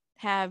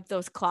have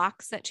those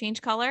clocks that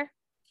change color?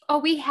 Oh,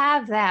 we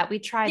have that. We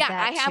tried that.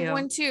 Yeah, I have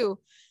one too.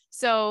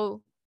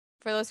 So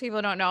for those people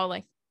who don't know,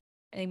 like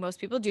I think most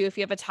people do, if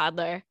you have a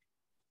toddler,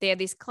 they have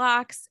these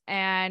clocks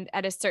and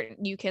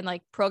you can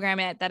like program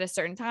it that a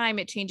certain time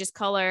it changes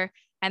color.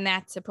 And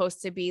that's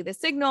supposed to be the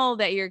signal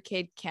that your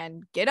kid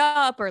can get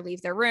up or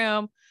leave their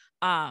room.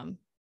 But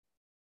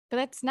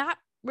that's not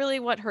really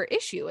what her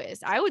issue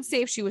is. I would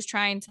say if she was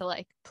trying to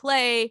like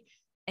play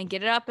and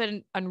get it up at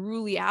an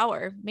unruly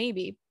hour,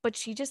 maybe, but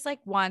she just like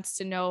wants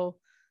to know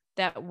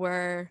that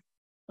we're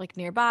like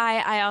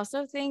nearby. I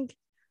also think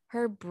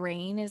her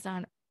brain is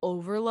on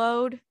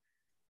overload,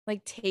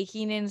 like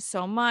taking in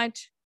so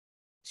much.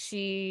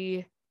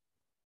 She's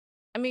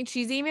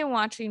even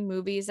watching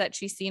movies that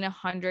she's seen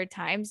 100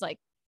 times, like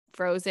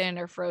Frozen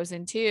or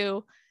Frozen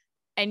 2.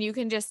 And you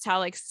can just tell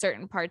like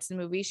certain parts of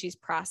the movie she's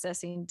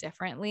processing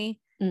differently.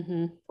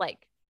 Mm-hmm. Like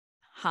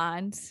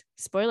Hans,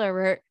 spoiler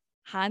alert,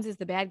 Hans is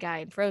the bad guy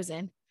in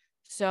Frozen.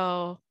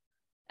 So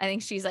I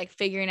think she's like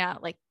figuring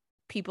out like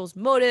people's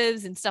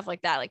motives and stuff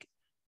like that. Like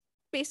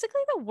basically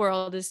the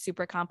world is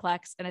super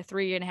complex and a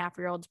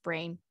 3.5-year-old's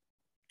brain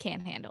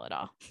can't handle it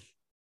all.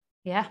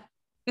 Yeah.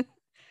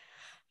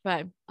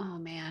 But oh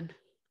man,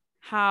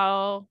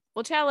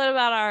 we'll chat a little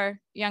about our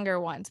younger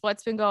ones.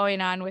 What's been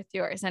going on with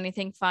yours?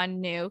 Anything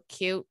fun, new,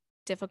 cute,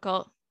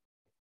 difficult?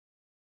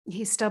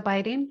 He's still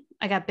biting.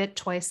 I got bit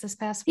twice this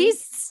past week.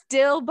 He's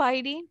still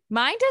biting.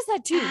 Mine does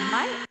that too.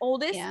 My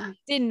oldest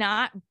did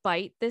not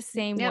bite the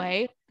same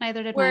way.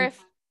 Neither did mine. Where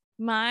if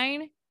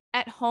mine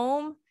at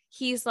home,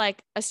 he's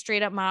like a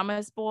straight up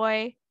mama's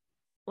boy.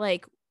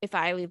 Like if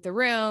I leave the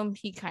room,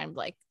 he kind of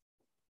like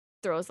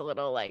throws a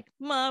little like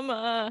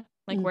mama,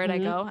 like where'd I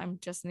go? I'm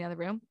just in the other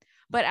room.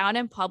 But out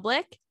in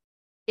public,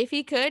 if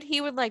he could, he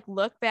would like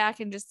look back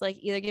and just like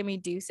either give me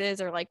deuces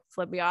or like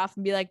flip me off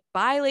and be like,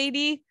 bye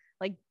lady.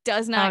 Like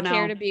does not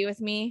care to be with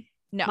me.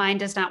 No, mine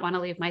does not want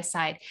to leave my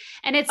side.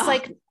 And it's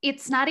like,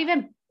 it's not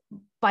even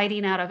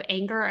biting out of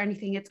anger or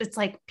anything. It's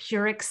like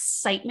pure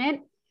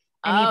excitement.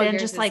 And he then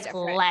just like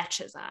different.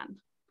 Latches on.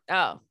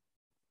 Oh,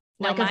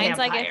 like no, mine's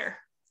like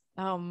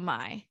oh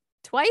my,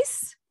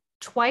 twice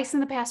in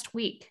the past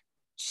week.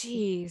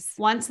 Jeez.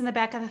 Once in the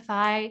back of the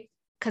thigh.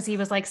 Cause he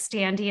was like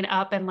standing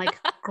up and like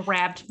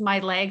grabbed my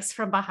legs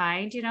from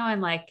behind,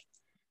 and like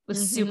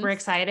was super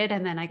excited.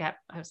 And then I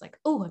was like,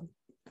 oh,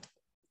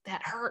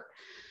 that hurt.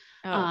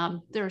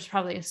 Oh. There was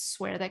probably a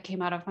swear that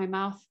came out of my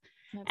mouth.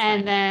 That's and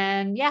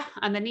fine. Then,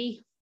 on the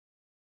knee.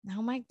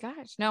 Oh my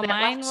gosh. No,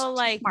 mine will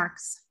like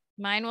marks.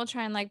 Mine will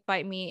try and like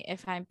bite me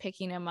if I'm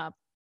picking him up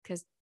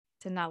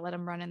to not let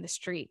him run in the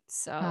street.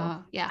 So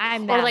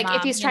I'm or like mom,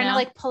 if he's trying to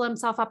like pull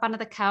himself up onto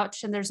the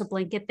couch and there's a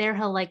blanket there,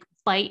 he'll like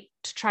bite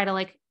to try to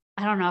like,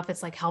 I don't know if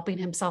it's like helping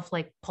himself,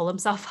 like pull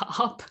himself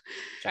up.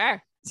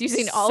 Sure. It's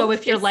using all. So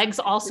if your leg's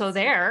also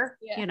there,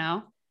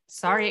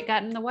 sorry, it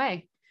got in the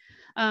way.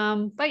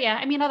 But yeah,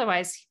 I mean,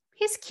 otherwise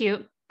he's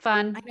cute,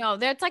 fun. I know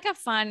that's like a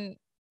fun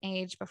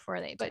age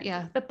before they. But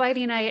yeah, the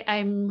biting,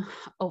 I'm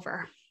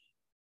over.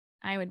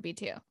 I would be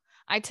too.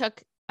 I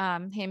took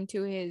him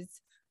to his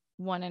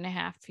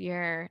 1.5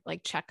 year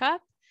like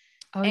checkup.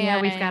 Oh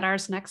yeah, we've got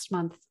ours next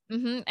month.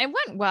 It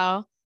went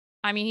well.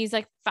 I mean, he's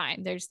like,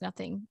 fine, there's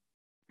nothing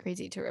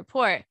crazy to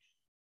report.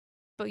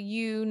 But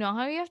you know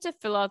how you have to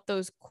fill out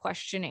those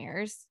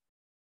questionnaires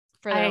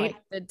for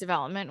the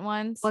development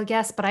ones? Well,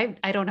 yes, but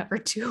I don't ever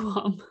do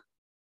them.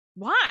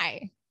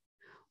 Why?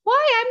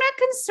 Why? I'm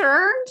not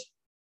concerned.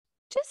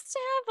 Just to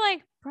have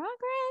like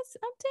progress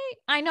update.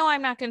 I know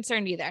I'm not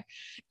concerned either.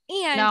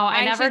 And no,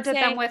 I never did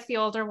them with the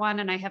older one,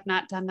 and I have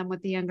not done them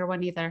with the younger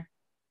one either.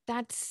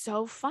 That's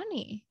so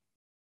funny.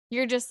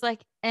 You're just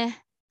like, yeah.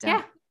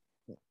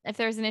 If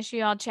there's an issue,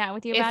 I'll chat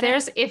with you about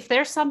it. If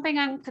there's something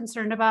I'm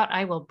concerned about,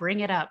 I will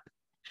bring it up.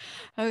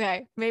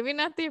 Okay. Maybe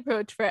not the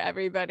approach for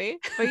everybody,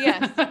 but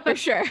yes, for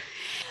sure.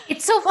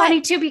 It's so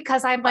funny too,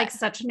 because I'm like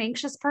such an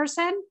anxious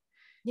person.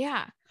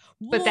 Yeah.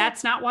 But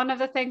that's not one of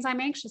the things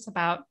I'm anxious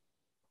about.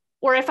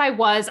 Or if I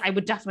was, I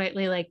would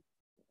definitely like,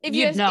 if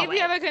you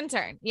have a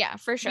concern. Yeah,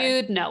 for sure.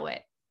 You'd know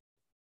it.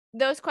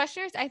 Those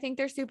questionnaires, I think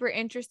they're super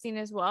interesting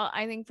as well.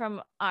 I think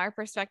from our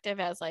perspective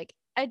as like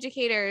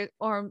educators,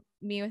 or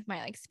me with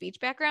my like speech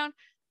background,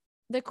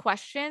 the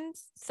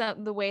questions, so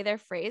the way they're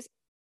phrased,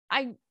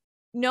 I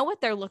know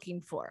what they're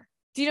looking for.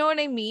 Do you know what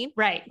I mean?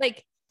 Right.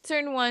 Like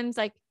certain ones,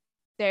 like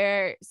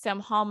there are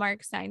some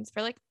hallmark signs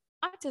for like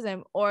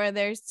autism, or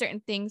there's certain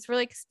things for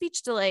like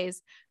speech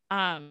delays,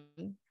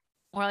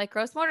 or like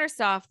gross motor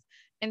stuff.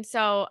 And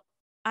so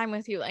I'm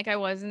with you. Like I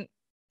wasn't,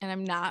 and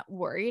I'm not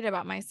worried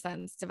about my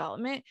son's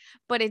development,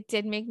 but it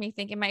did make me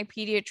think. And my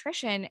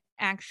pediatrician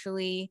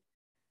actually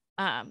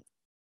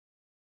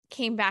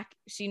came back.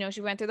 She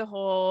went through the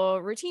whole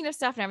routine of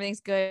stuff and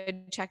everything's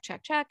good. Check,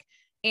 check, check.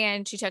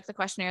 And she took the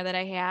questionnaire that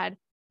I had.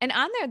 And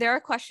on there are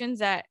questions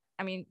that,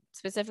 I mean,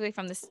 specifically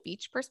from the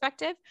speech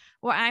perspective,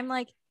 where I'm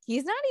like,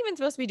 he's not even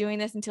supposed to be doing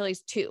this until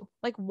he's 2.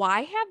 Like,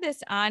 why have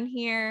this on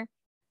here?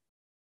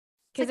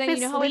 Because then you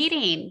know how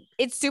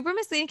it's super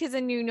misleading, because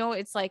then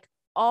it's like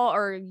all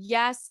or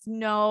yes,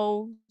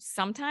 no,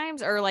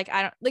 sometimes, or like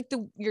I don't like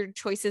your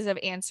choices of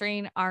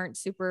answering aren't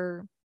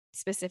super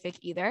specific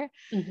either.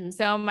 Mm-hmm.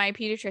 So my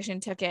pediatrician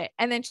took it,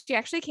 and then she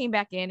actually came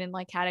back in and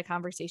like had a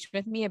conversation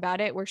with me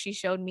about it, where she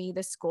showed me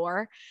the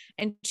score,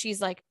 and she's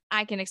like,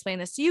 I can explain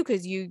this to you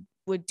because you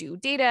would do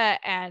data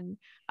and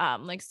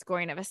like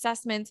scoring of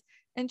assessments.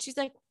 And she's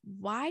like,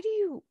 why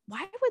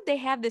would they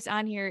have this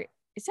on here?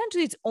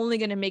 Essentially, it's only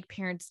going to make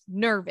parents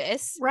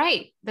nervous,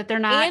 right? That their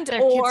kid's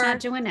not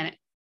doing it.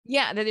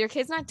 Yeah, that their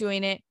kid's not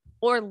doing it,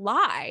 or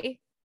lie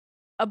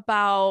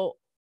about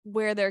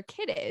where their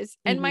kid is.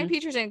 And mm-hmm. my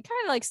pediatrician, kind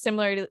of like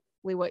similarly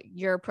what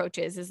your approach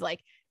is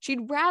like,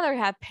 she'd rather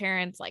have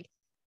parents like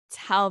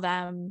tell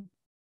them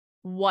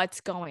what's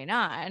going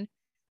on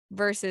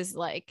versus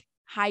like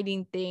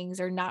hiding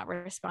things or not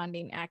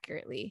responding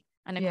accurately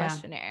on a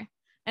questionnaire.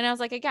 And I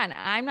was like, again,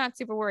 I'm not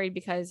super worried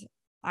because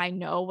I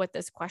know what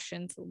this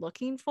question's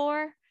looking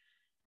for.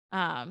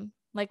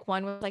 Like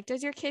one was like,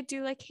 does your kid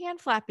do like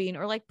hand flapping,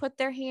 or like put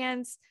their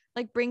hands,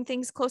 like bring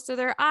things close to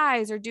their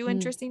eyes, or do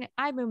interesting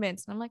eye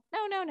movements? And I'm like,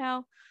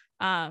 no.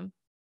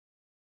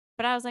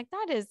 But I was like,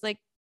 that is like,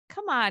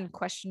 come on,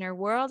 questionnaire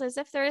world, as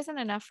if there isn't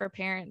enough for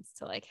parents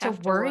to like have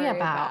to worry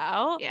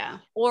about. Yeah.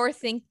 Or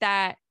think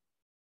that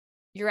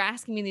you're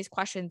asking me these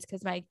questions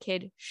because my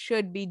kid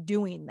should be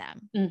doing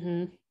them.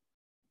 Mm-hmm.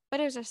 But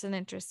it was just an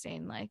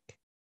interesting, like,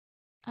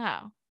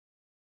 oh,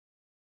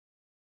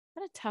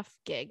 what a tough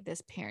gig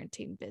this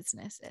parenting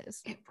business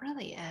is. It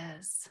really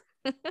is.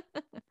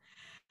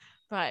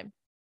 But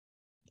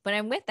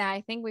I'm with that.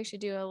 I think we should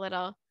do a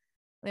little,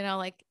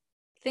 like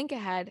think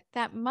ahead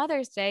that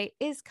Mother's Day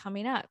is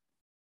coming up.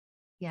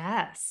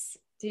 Yes.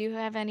 Do you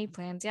have any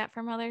plans yet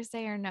for Mother's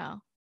Day or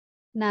no?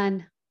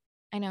 None.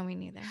 I know, me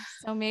neither.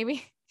 So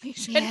maybe we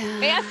should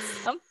plan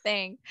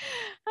something.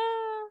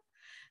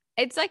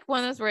 It's like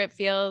one of those where it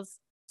feels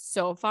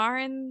so far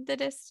in the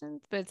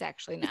distance, but it's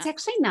actually not. It's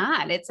actually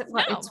not. It's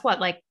what,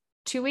 like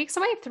 2 weeks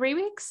away, 3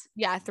 weeks?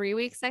 Yeah, 3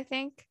 weeks, I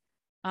think.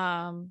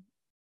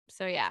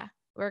 So yeah,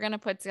 we're going to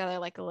put together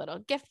like a little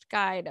gift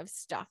guide of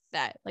stuff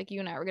that like you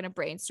and I were going to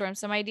brainstorm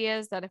some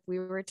ideas that if we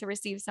were to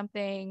receive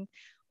something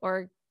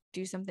or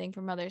do something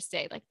for Mother's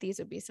Day, like these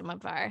would be some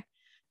of our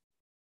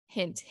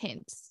hints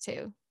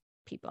to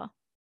people.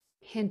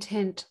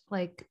 Hint,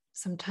 like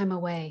some time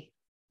away.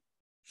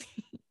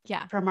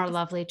 Yeah. From our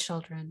lovely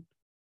children.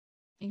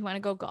 You want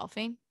to go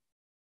golfing?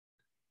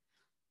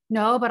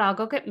 No, but I'll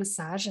go get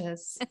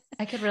massages.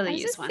 I could really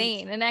use one.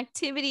 An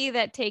activity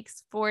that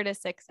takes 4 to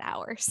 6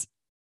 hours.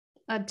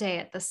 A day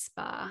at the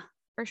spa.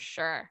 For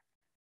sure.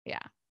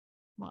 Yeah.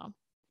 Well,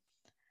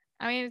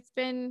 I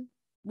mean,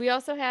 we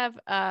also have,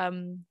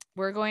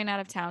 we're going out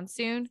of town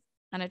soon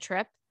on a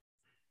trip.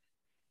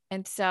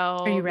 And so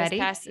are you ready? This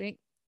past week,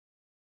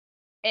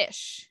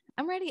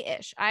 I'm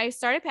ready-ish. I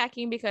started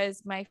packing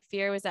because my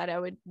fear was that I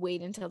would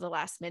wait until the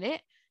last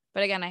minute.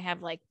 But again, I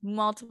have like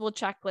multiple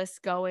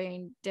checklists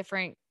going,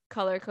 different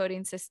color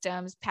coding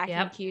systems,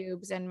 packing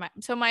cubes. And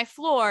so my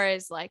floor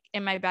is like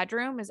in my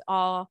bedroom is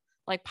all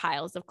like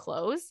piles of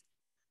clothes.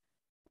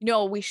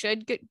 We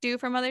should do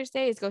for Mother's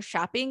Day is go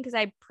shopping, because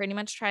I pretty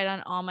much tried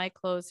on all my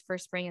clothes for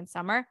spring and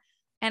summer.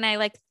 And I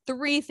like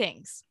 3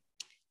 things.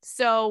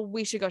 So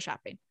we should go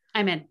shopping.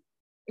 I'm in.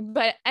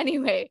 But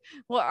anyway,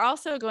 we're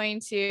also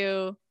going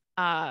to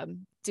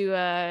do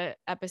a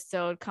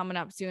episode coming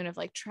up soon of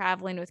like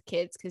traveling with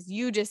kids, because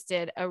you just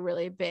did a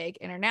really big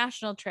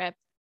international trip.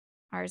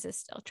 Ours is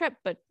still a trip,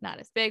 but not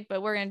as big.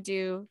 But we're going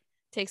to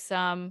take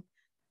some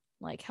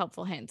like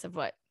helpful hints of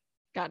what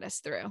got us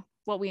through,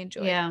 what we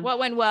enjoyed, what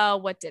went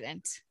well, what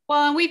didn't.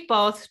 Well, and we've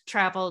both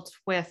traveled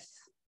with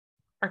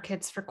our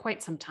kids for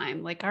quite some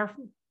time. Like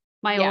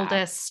my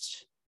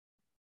oldest,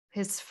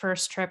 his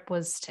first trip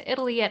was to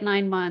Italy at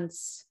 9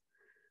 months.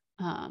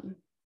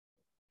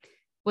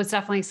 Was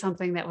definitely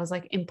something that was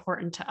like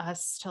important to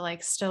us to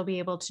like still be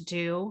able to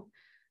do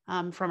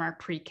from our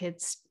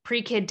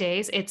pre-kid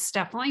days. It's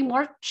definitely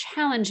more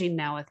challenging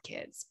now with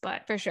kids,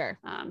 but for sure.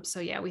 So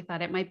yeah, we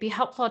thought it might be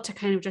helpful to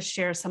kind of just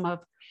share some of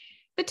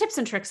the tips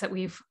and tricks that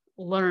we've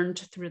learned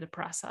through the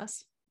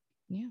process.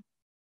 Yeah.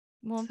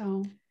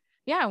 Well,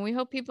 yeah, we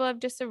hope people have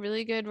just a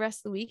really good rest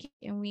of the week,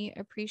 and we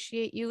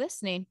appreciate you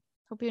listening.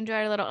 Hope you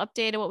enjoyed a little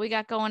update of what we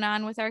got going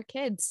on with our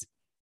kids.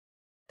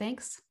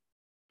 Thanks.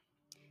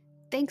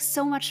 Thanks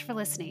so much for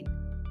listening.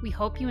 We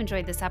hope you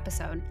enjoyed this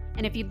episode,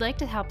 and if you'd like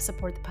to help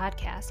support the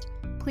podcast,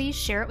 please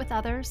share it with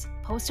others,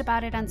 post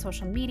about it on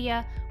social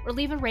media, or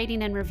leave a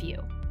rating and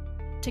review.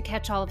 To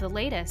catch all of the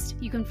latest,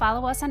 you can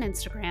follow us on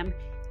Instagram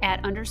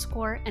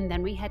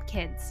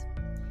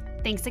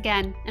 @_andthenwehadkids. Thanks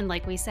again, and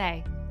like we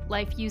say,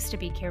 life used to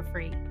be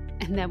carefree,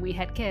 and then we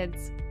had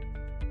kids.